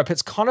in Europe,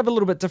 it's kind of a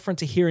little bit different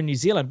to here in New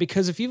Zealand,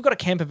 because if you've got a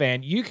camper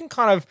van, you can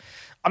kind of,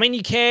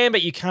 you can,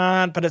 but you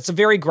can't, but it's a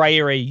very grey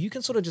area. You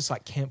can sort of just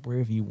like camp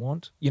wherever you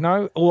want,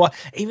 or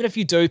even if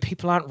you do,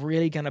 people aren't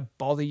really going to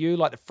bother you.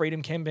 Like the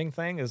freedom camping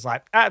thing is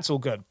like, it's all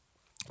good.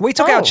 We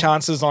took our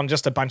chances on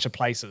just a bunch of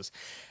places,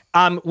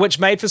 which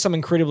made for some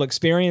incredible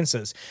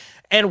experiences.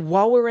 And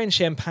while we were in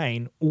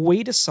Champagne,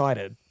 we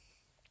decided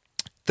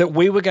that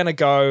we were going to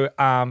go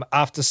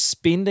after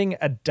spending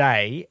a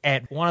day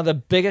at one of the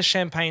biggest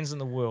champagnes in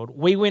the world.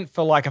 We went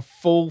for like a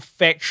full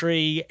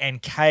factory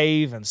and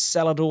cave and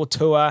cellar door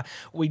tour.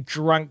 We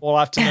drank all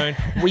afternoon.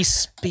 We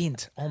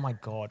spent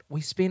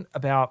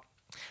about.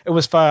 It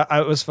was for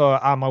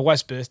my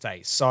wife's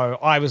birthday. So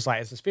I was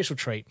like, as a special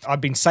treat, I'd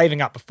been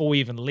saving up before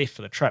we even left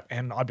for the trip,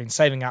 and I'd been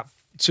saving up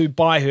to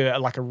buy her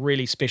like a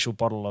really special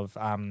bottle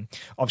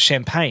of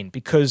champagne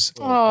because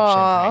of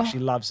champagne. She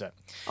loves it.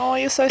 Oh,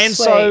 you're so and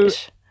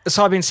sweet.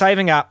 So I've been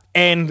saving up,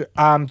 and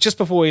just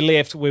before we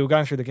left, we were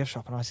going through the gift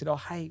shop, and I said, "Oh,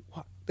 hey,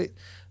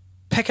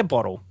 pick a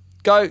bottle.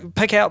 Go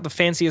pick out the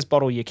fanciest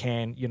bottle you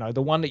can.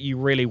 The one that you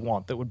really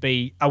want. That would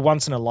be a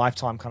once in a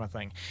lifetime kind of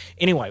thing."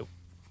 Anyway,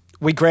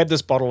 we grabbed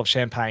this bottle of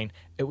champagne.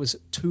 It was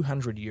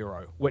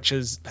 €200, which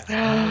is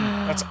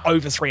that's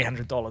over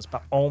 $300.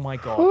 But oh my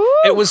God,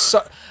 it was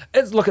so.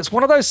 It's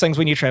one of those things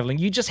when you're traveling,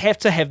 you just have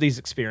to have these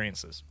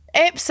experiences.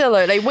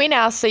 Absolutely. When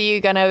else are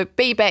you going to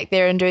be back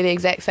there and do the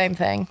exact same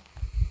thing?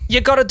 You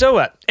got to do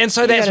it, and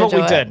so that's what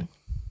we do did.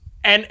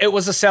 And it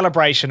was a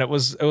celebration. It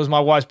was my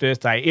wife's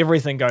birthday.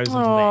 Everything goes into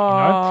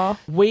that,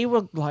 We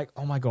were like,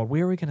 oh my God,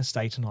 where are we going to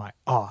stay tonight?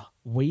 Oh,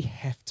 we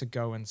have to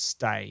go and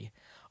stay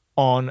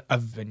on a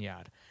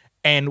vineyard.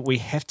 And we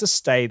have to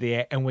stay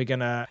there, and we're going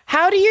to...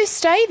 How do you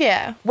stay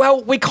there?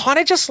 Well, we kind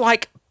of just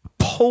like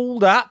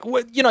pulled up.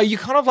 You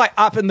kind of like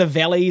up in the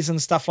valleys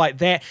and stuff like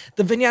that.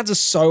 The vineyards are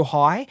so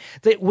high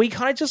that we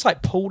kind of just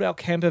like pulled our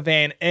camper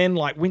van in,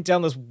 like went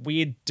down this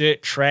weird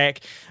dirt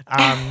track,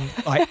 and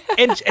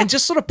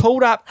just sort of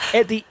pulled up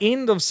at the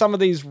end of some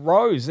of these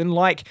rows and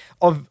like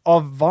of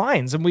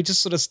vines, and we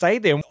just sort of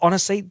stayed there.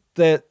 Honestly,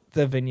 the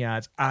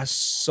vineyards are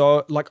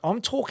so, like, I'm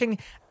talking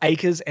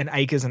acres and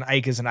acres and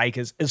acres and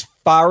acres as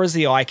far as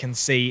the eye can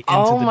see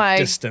into the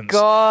distance.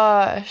 Oh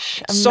my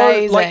gosh.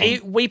 Amazing. So,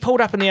 like, we pulled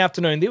up in the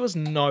afternoon. There was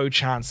no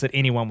chance that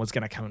anyone was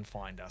going to come and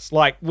find us.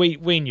 Like, we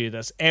knew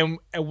this. And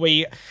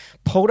we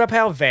pulled up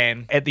our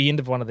van at the end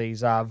of one of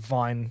these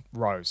vine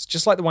rows,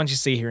 just like the ones you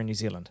see here in New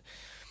Zealand.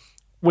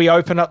 We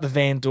opened up the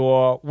van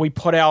door. We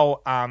put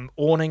our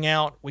awning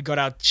out. We got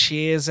our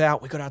chairs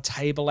out. We got our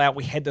table out.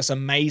 We had this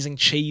amazing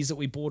cheese that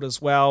we bought as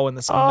well, and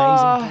this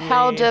amazing bread.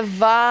 How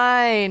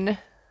divine.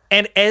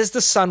 And as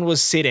the sun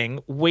was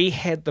setting, we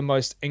had the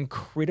most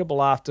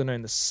incredible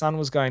afternoon. The sun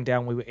was going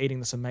down. We were eating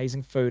this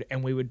amazing food,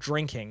 and we were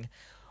drinking,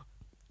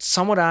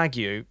 some would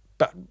argue,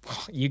 but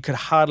you could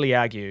hardly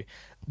argue,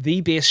 the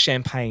best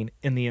champagne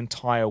in the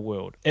entire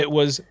world. It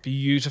was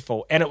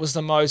beautiful, and it was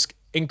the most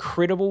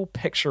incredible,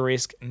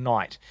 picturesque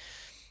night.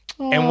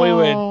 And we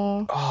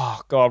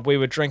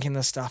were drinking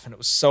this stuff, and it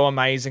was so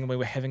amazing. We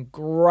were having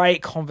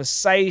great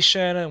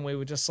conversation, and we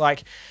were just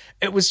like,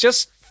 it was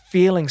just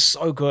feeling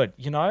so good,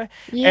 Yeah,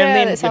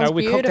 and that sounds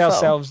we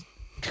beautiful.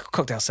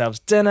 cooked ourselves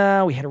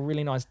dinner. We had a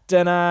really nice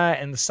dinner,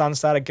 and the sun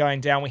started going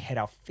down. We had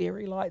our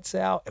fairy lights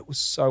out. It was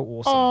so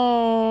awesome.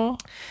 Oh.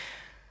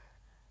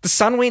 The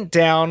sun went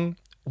down.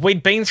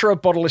 We'd been through a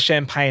bottle of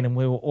champagne, and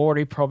we were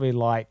already probably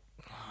like,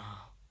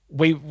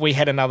 we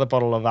had another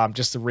bottle of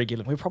just the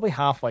regular. We were probably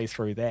halfway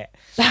through that.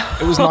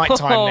 It was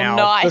nighttime now.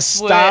 Nice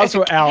the stars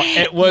work. were out.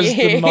 It was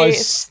the most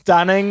Yes.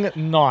 stunning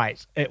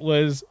night. It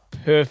was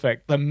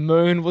perfect. The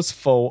moon was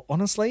full.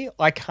 Honestly,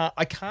 I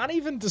can't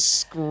even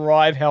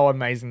describe how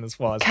amazing this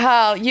was.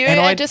 Carl, you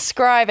are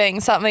describing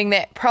something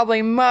that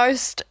probably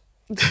most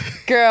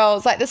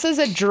girls, like, this is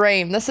a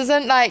dream. This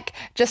isn't like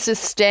just a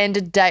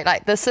standard date.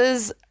 Like, this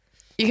is,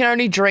 you can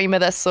only dream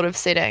of this sort of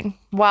setting.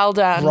 Well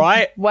done.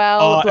 Right?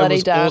 Well, bloody it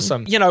was done.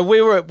 awesome. You know,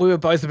 we were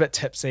both a bit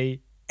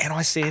tipsy, and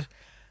I said,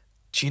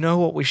 do you know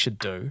what we should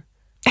do?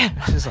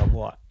 She's like,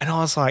 what? And I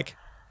was like,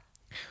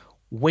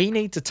 we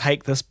need to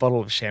take this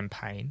bottle of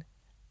champagne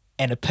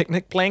and a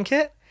picnic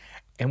blanket,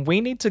 and we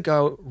need to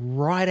go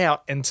right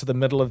out into the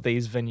middle of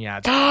these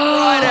vineyards.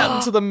 Right out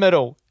into the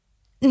middle.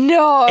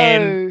 No.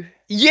 And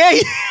yeah.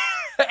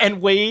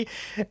 And we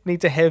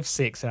need to have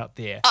sex out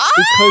there.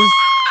 Because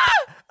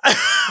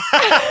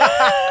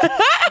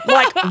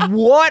like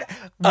what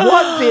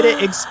better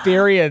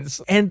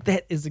experience? And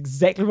that is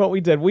exactly what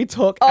we did. We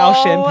took our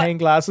champagne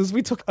glasses,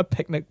 we took a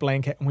picnic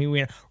blanket, and we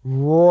went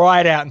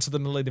right out into the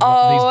middle of these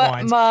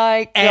vines. Oh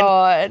my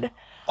God.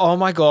 Oh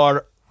my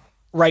God,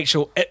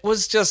 Rachel, it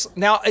was just,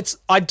 now it's,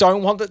 I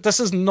don't want that.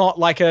 This is not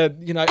like a,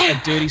 you know,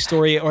 a dirty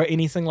story or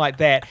anything like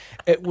that.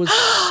 It was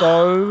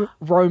so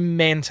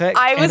romantic.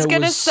 I was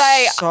going to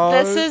say,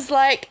 this is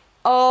like,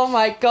 oh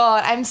my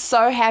God, I'm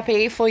so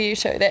happy for you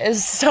two. That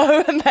is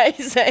so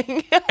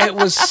amazing. It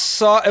was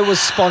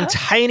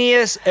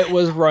spontaneous. It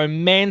was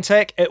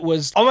romantic. It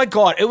was, oh my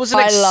God, it was an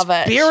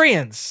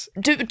experience.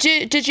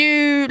 Did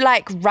you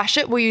like rush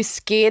it? Were you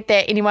scared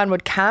that anyone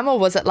would come, or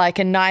was it like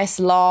a nice,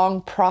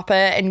 long, proper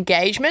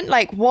engagement?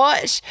 Like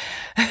what?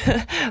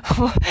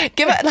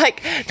 Give it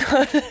like,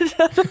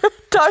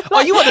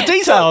 oh, you want the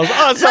details?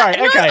 Oh, sorry.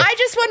 No, okay. I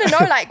just want to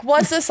know, like,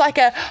 was this like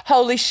a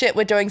holy shit,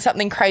 we're doing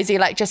something crazy,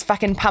 like just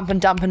fucking pump and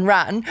dump and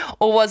run,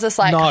 or was this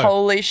like,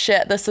 holy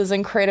shit, this is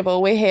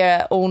incredible, we're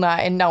here all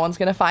night and no one's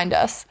gonna find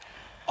us?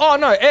 Oh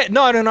no!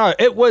 No!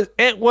 It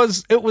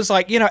was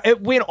like, you know,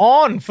 it went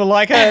on for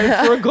like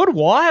for a good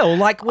while.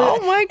 Like, oh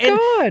my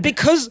God!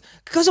 Because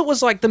it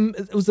was like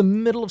it was the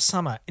middle of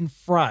summer in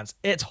France.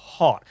 It's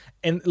hot,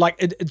 and like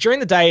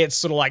during the day it's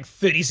sort of like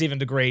 37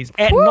 degrees.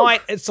 At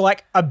night it's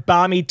like a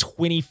balmy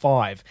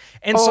 25.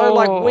 And so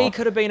like we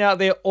could have been out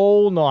there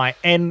all night,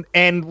 and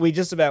we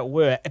just about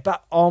were.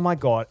 But oh my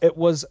God, it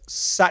was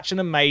such an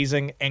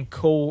amazing and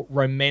cool,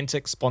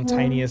 romantic,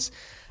 spontaneous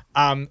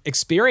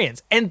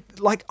experience. And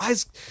like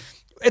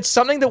it's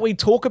something that we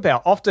talk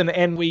about often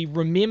and we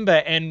remember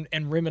and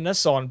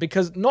reminisce on,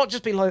 because not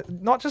just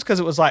because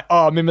it was like,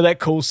 oh, remember that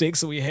cool sex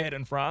that we had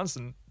in France,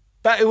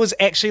 but it was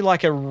actually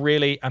like a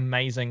really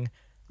amazing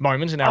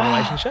moment in our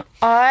relationship.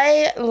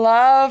 I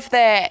love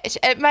that.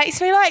 It makes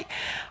me like,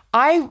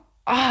 I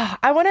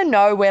want to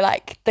know where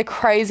like the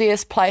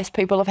craziest place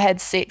people have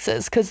had sex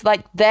is, because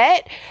like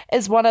that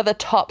is one of the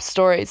top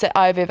stories that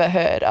I've ever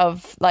heard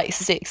of, like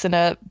sex in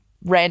a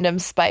random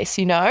space,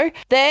 you know,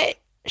 that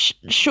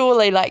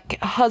surely like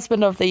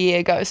husband of the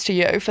year goes to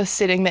you for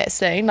setting that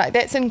scene. Like,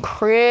 that's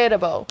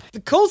incredible.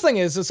 The cool thing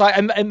is, it's like,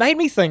 it made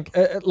me think,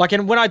 like,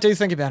 and when I do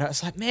think about it,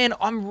 it's like, man,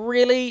 I'm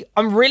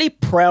really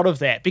proud of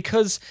that,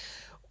 because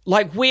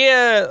like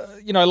we're,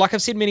 you know, like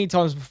I've said many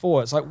times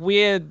before, it's like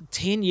we're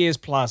 10 years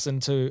plus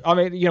into, I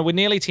mean, you know, we're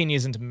nearly 10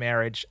 years into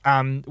marriage.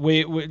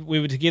 We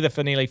were together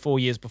for nearly 4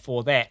 years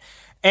before that.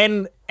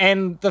 And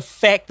the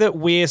fact that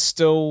we're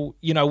still,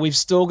 you know, we've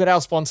still got our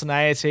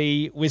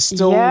spontaneity, we're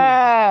still, you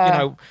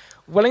know,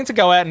 willing to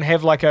go out and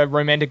have like a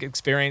romantic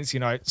experience, you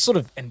know, sort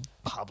of in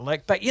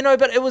public, but you know,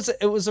 but it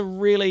was a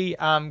really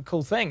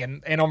cool thing,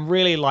 and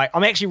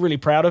I'm actually really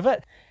proud of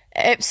it.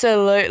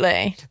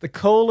 Absolutely. The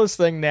coolest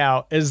thing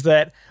now is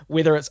that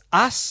whether it's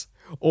us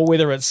or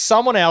whether it's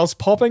someone else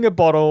popping a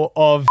bottle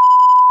of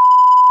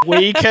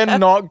we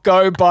cannot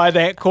go by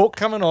that cork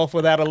coming off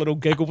without a little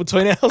giggle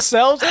between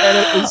ourselves, and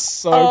it is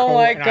so cool. Oh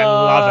my and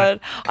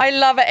God. I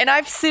love it. And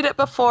I've said it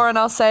before and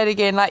I'll say it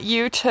again, like,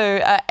 you two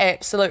are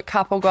absolute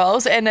couple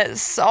goals, and it's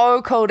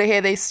so cool to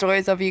hear these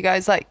stories of you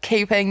guys like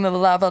keeping the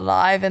love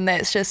alive, and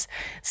that's just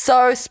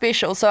so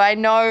special. So I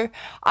know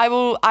I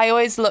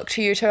always look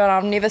to you two, and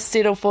I'll never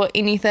settle for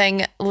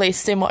anything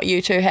less than what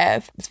you two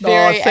have. It's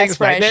very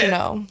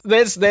aspirational.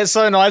 That's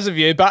so nice of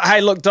you. But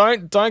hey, look,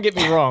 don't get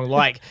me wrong.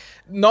 Like,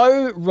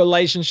 no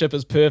relationship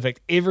is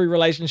perfect. Every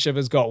relationship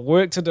has got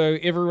work to do.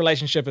 Every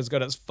relationship has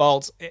got its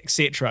faults,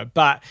 etc.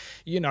 But,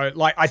 you know,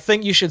 like, I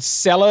think you should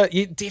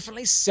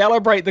definitely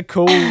celebrate the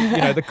cool, you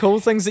know, the cool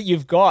things that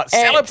you've got.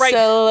 Celebrate.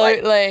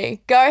 Absolutely.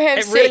 Like, go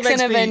have sex in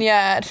a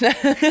vineyard.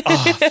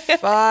 Oh,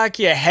 fuck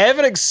yeah. Have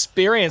an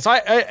experience.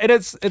 And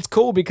it's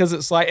cool because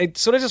it's like, it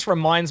sort of just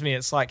reminds me,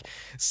 it's like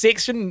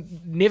sex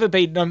should never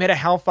be, no matter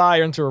how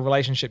far into a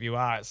relationship you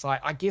are. It's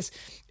like, I guess,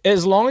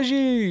 as long as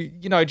you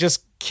know,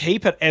 just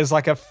keep it as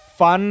like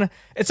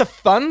it's a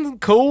fun,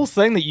 cool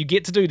thing that you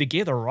get to do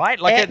together, right?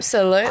 Like,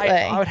 absolutely.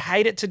 I would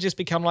hate it to just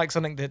become like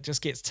something that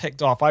just gets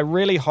ticked off. I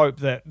really hope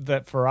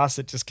that for us,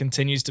 it just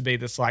continues to be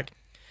this like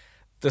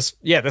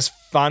this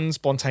fun,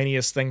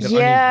 spontaneous thing that only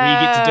we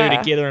get to do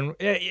together, and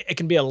it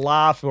can be a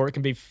laugh or it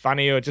can be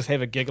funny or just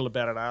have a giggle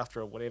about it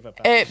after or whatever.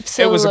 But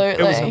Absolutely.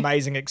 it was an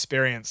amazing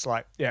experience.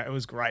 Like, yeah, it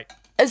was great.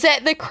 Is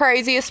that the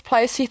craziest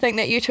place you think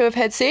that you two have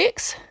had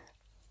sex?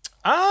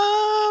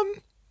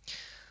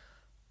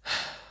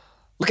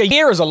 Look, a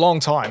year is a long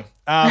time.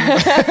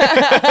 Let's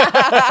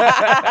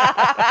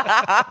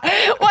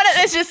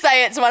just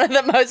say it's one of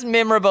the most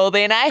memorable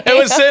then, eh? It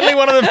was certainly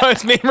one of the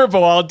most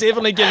memorable. I'll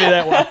definitely give you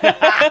that one.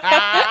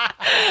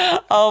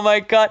 Oh my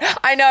God.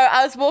 I know.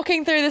 I was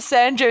walking through the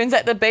sand dunes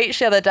at the beach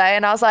the other day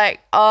and I was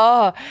like,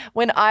 oh,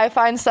 when I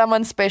find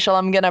someone special,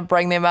 I'm going to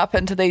bring them up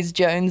into these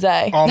dunes,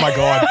 eh? Oh my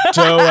God,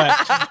 do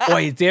it.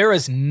 Wait, there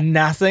is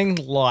nothing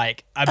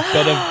like a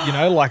bit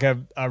of, like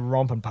a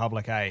romp in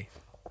public, eh?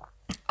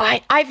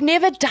 I've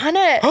never done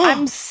it.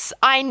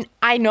 I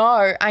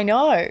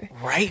know.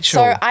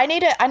 Rachel. So I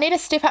need to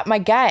step up my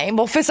game.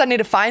 Well, first I need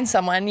to find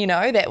someone,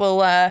 that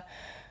will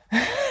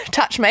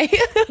touch me.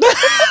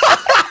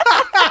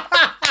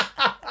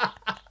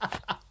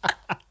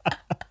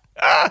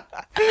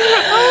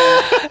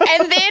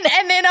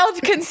 and then I'll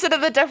consider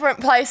the different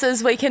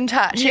places we can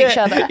touch each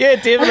other. Yeah,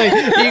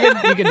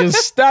 definitely. You can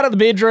just start at the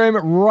bedroom,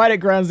 right at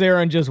ground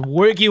zero, and just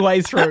work your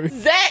way through.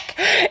 Zac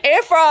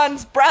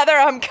Efron's brother,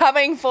 I'm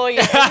coming for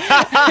you.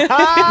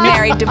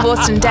 Married,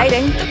 Divorced and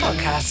Dating, the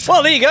podcast.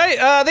 Well, there you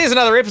go. There's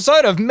another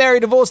episode of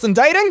Married, Divorced and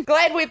Dating.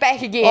 Glad we're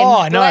back again. Oh,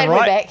 I know, Glad right?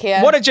 we're back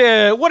here. What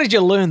did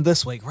you learn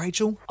this week,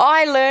 Rachel?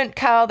 I learned,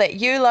 Carl, that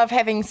you love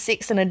having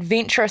sex in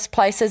adventurous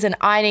places and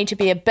I need to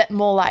be a bit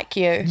more like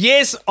you.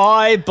 Yes,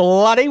 I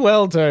bloody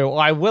well do.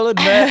 I will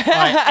admit,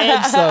 I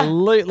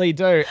absolutely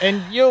do.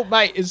 And you'll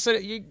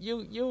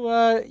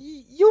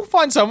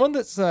find someone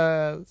that's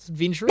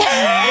adventurous.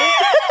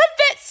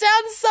 That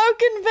sounds so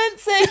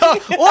convincing.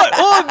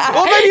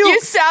 or maybe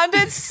you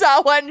sounded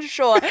so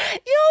unsure.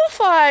 You'll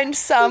find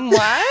someone.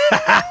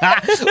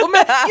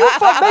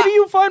 maybe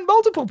you'll find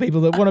multiple people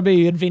that want to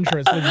be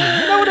adventurous with you.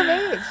 You know what I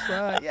mean? It's,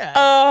 yeah.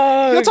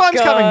 Oh, your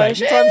time's coming, mate.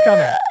 Your time's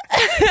coming.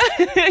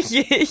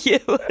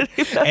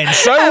 yeah. And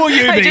so will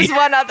you be. Just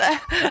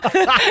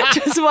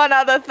one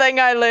other thing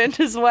I learned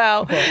as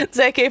well.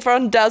 Zac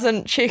Efron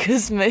doesn't check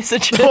his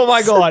messages. Oh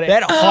my God,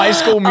 that High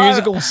School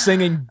Musical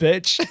singing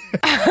bitch.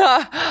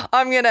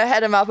 I'm going to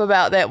hit him up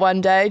about that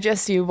one day.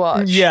 Just you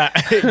watch. Yeah,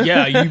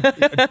 you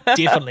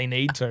definitely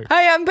need to.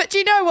 Hey, but do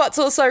you know what's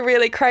also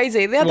really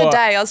crazy? The other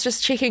day I was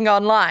just checking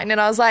online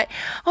and I was like,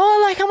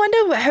 I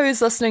wonder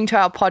who's listening to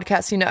our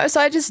podcast,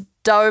 So I just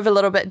dove a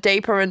little bit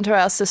deeper into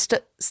our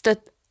spit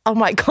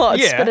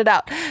it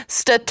out.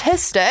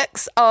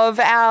 Statistics of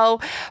our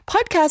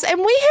podcast,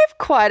 and we have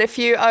quite a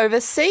few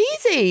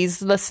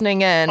overseas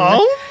listening in.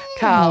 Oh,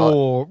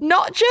 Carl.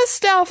 Not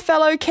just our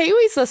fellow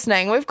Kiwis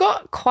listening. We've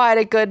got quite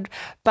a good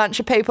bunch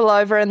of people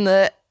over in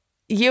the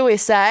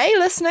USA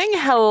listening.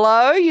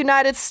 Hello,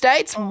 United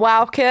States.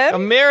 Welcome.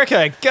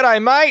 America. G'day,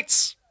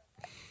 mates.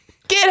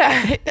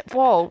 G'day.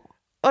 Whoa.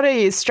 What are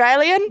you,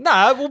 Australian?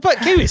 No, but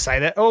Kiwis say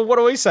that. Or what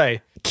do we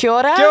say? Kia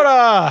ora. Kia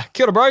ora.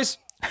 Kia ora, bros.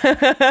 Kia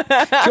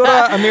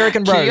ora,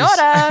 American bros. Kia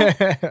ora.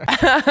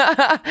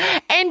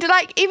 And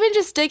even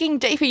just digging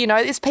deeper,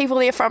 there's people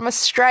there from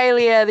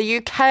Australia, the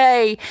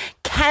UK,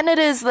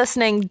 Canada's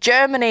listening,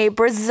 Germany,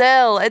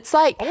 Brazil. It's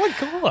like, oh my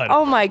God.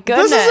 Oh my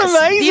goodness. This is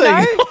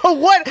amazing.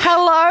 What?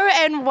 Hello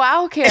and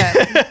welcome.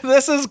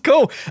 This is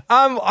cool.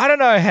 I don't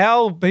know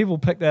how people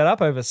pick that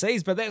up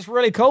overseas, but that's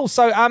really cool.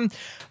 So,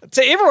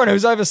 to everyone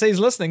who's overseas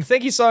listening,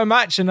 thank you so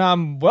much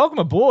and welcome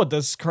aboard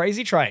this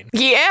crazy train.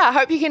 Yeah, I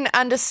hope you can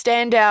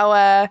understand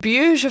our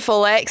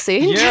beautiful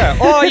accent. Yeah.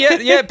 Oh,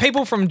 yeah.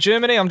 People from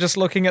Germany, I'm just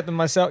looking at them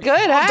myself.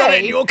 Good, I've done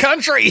it in your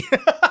country.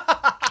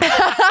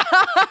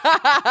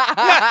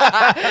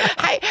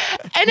 Hey,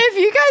 and if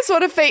you guys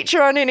want to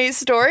feature on any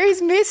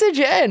stories, message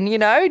in,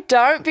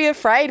 don't be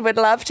afraid. We'd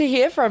love to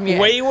hear from you.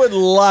 We would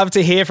love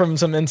to hear from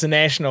some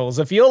internationals.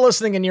 If you're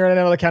listening and you're in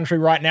another country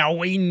right now,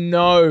 we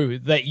know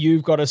that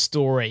you've got a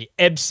story.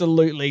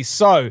 Absolutely.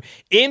 So,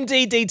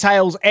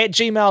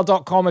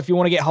 mddetails@gmail.com if you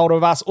want to get hold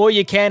of us, or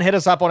you can hit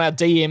us up on our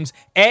DMs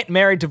at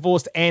Married,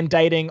 Divorced and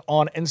Dating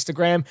on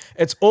Instagram.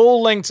 It's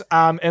all linked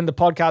in the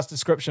podcast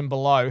description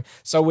below.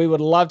 So we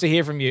would love to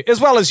hear from you,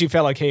 as well as you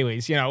fellow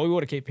Kiwis. We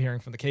want to keep hearing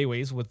from the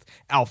Kiwis with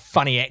our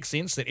funny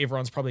accents that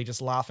everyone's probably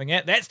just laughing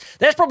at. That's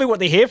probably what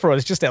they're here for,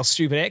 is just our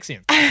stupid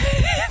accents.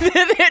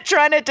 They're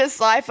trying to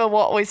decipher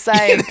what we're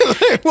saying.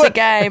 It's a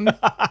game.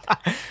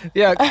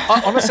 Yeah,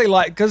 honestly,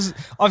 because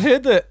I've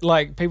heard that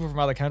people from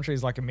other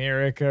countries like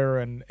America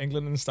and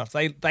England and stuff,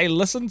 they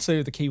listen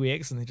to the Kiwi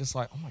accent and they're just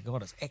like, oh my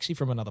God, it's actually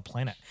from another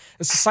planet.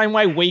 It's the same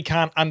way we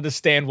can't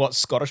understand what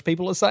Scottish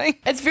people are saying.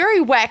 It's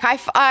very whack.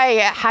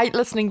 I hate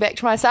listening back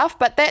to myself,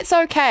 but that's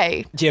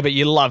okay. Yeah, but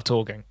you love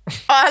talking.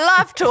 I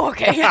love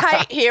talking. I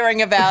hate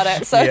hearing about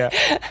it. So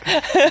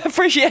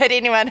appreciate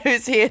anyone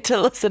who's here to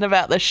listen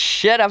about the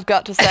shit I've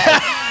got to say.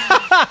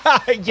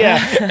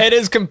 Yeah, it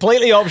is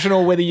completely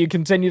optional whether you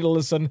continue to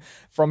listen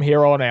from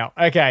here on out.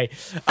 Okay.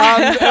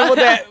 And with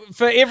that,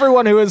 for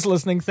everyone who is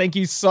listening, thank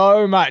you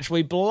so much.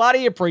 We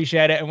bloody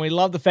appreciate it, and we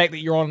love the fact that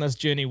you're on this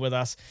journey with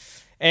us.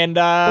 And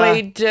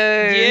We do.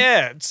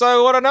 Yeah.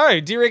 So I don't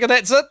know. Do you reckon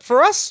that's it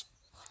for us?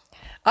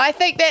 I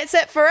think that's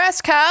it for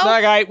us, Carl.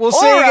 Okay, we'll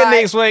see you again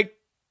next week.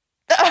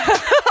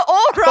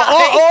 All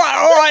right.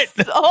 All right.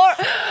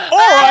 All